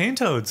rid of the cane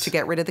toads. To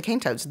get rid of the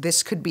cane toads.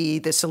 This could be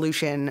the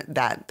solution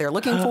that they're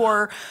looking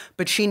for.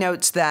 But she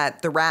notes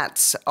that the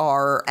rats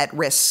are at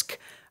risk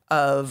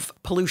of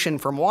pollution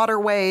from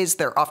waterways.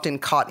 They're often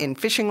caught in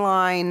fishing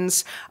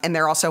lines. And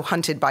they're also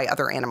hunted by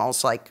other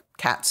animals like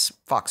cats,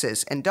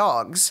 foxes, and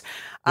dogs.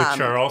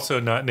 Which are also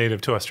not native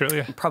to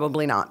Australia.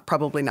 Probably not.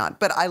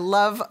 But I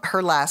love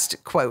her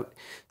last quote.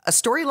 A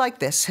story like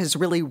this has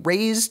really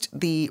raised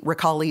the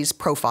Rakali's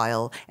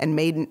profile and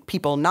made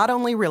people not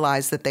only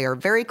realize that they are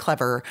very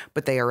clever,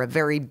 but they are a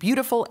very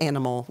beautiful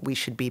animal we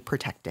should be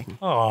protecting.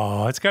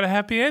 Oh, it's got a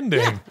happy ending.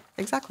 Yeah,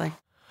 exactly.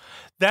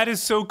 That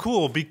is so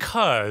cool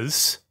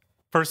because,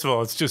 first of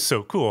all, it's just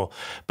so cool.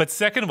 But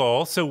second of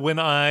all, so when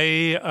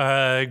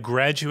I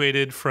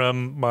graduated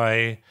from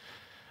my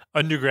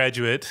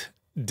undergraduate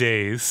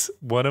days,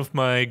 one of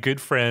my good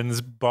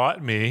friends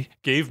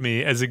gave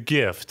me as a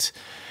gift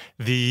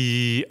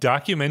the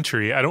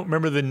documentary. I don't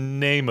remember the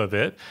name of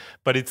it,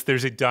 but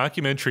there's a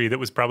documentary that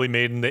was probably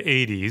made in the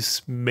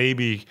 80s,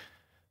 maybe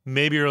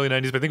early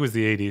 90s, but I think it was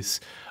the 80s,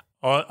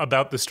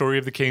 about the story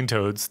of the cane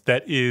toads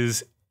that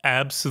is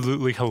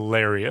absolutely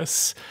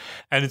hilarious.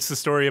 And it's the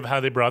story of how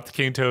they brought the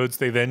cane toads.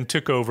 They then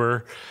took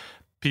over.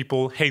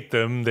 People hate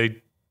them.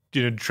 They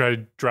try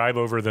to drive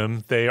over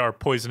them. They are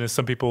poisonous.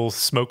 Some people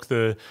smoke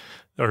I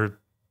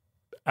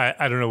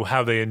don't know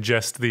how they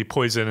ingest the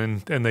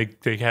poison and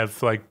they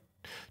have like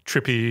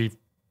trippy,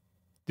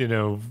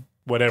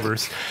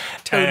 whatevers.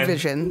 Toad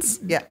visions.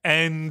 Yeah.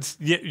 And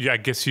yeah, I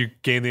guess you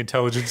gain the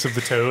intelligence of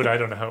the toad. I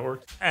don't know how it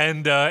works.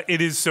 And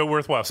it is so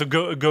worthwhile. So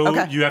go.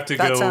 Okay. You have to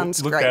go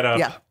look that up.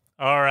 Yeah.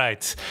 All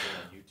right.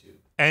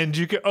 And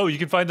you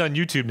can find it on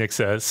YouTube, Nick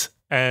says.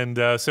 And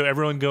so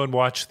everyone go and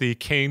watch the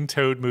Cane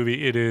Toad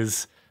movie. It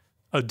is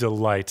a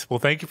delight. Well,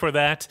 thank you for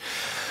that.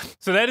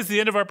 So that is the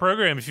end of our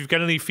program. If you've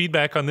got any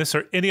feedback on this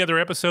or any other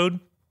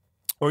episode,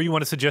 or you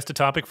want to suggest a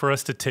topic for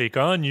us to take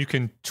on, you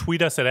can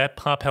tweet us at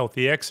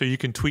PopHealthEX, or you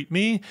can tweet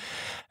me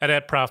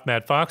at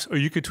ProfMattFox, or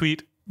you could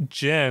tweet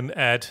Jen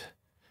at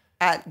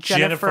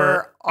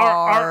Jennifer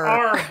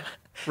R.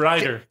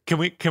 Ryder. Can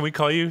we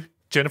call you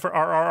Jennifer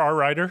R.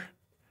 Ryder?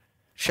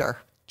 Sure.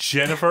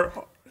 Jennifer.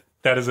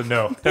 That is a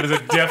no. That is a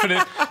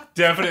definite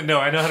no.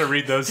 I know how to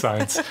read those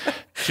signs.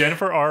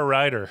 Jennifer R.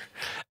 Ryder.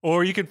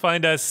 Or you can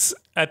find us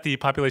at the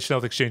Population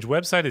Health Exchange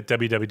website at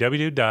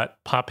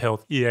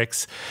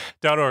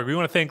www.pophealthex.org. We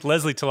want to thank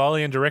Leslie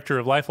Talalian, Director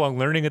of Lifelong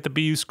Learning at the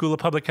BU School of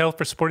Public Health,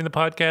 for supporting the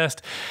podcast,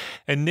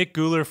 and Nick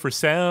Guler for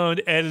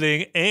sound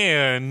editing,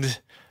 and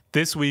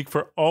this week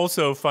for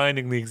also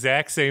finding the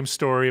exact same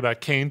story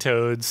about cane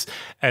toads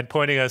and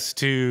pointing us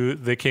to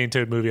the Cane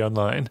Toad movie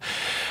online.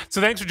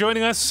 So thanks for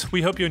joining us.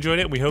 We hope you enjoyed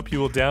it, and we hope you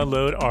will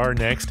download our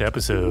next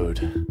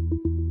episode.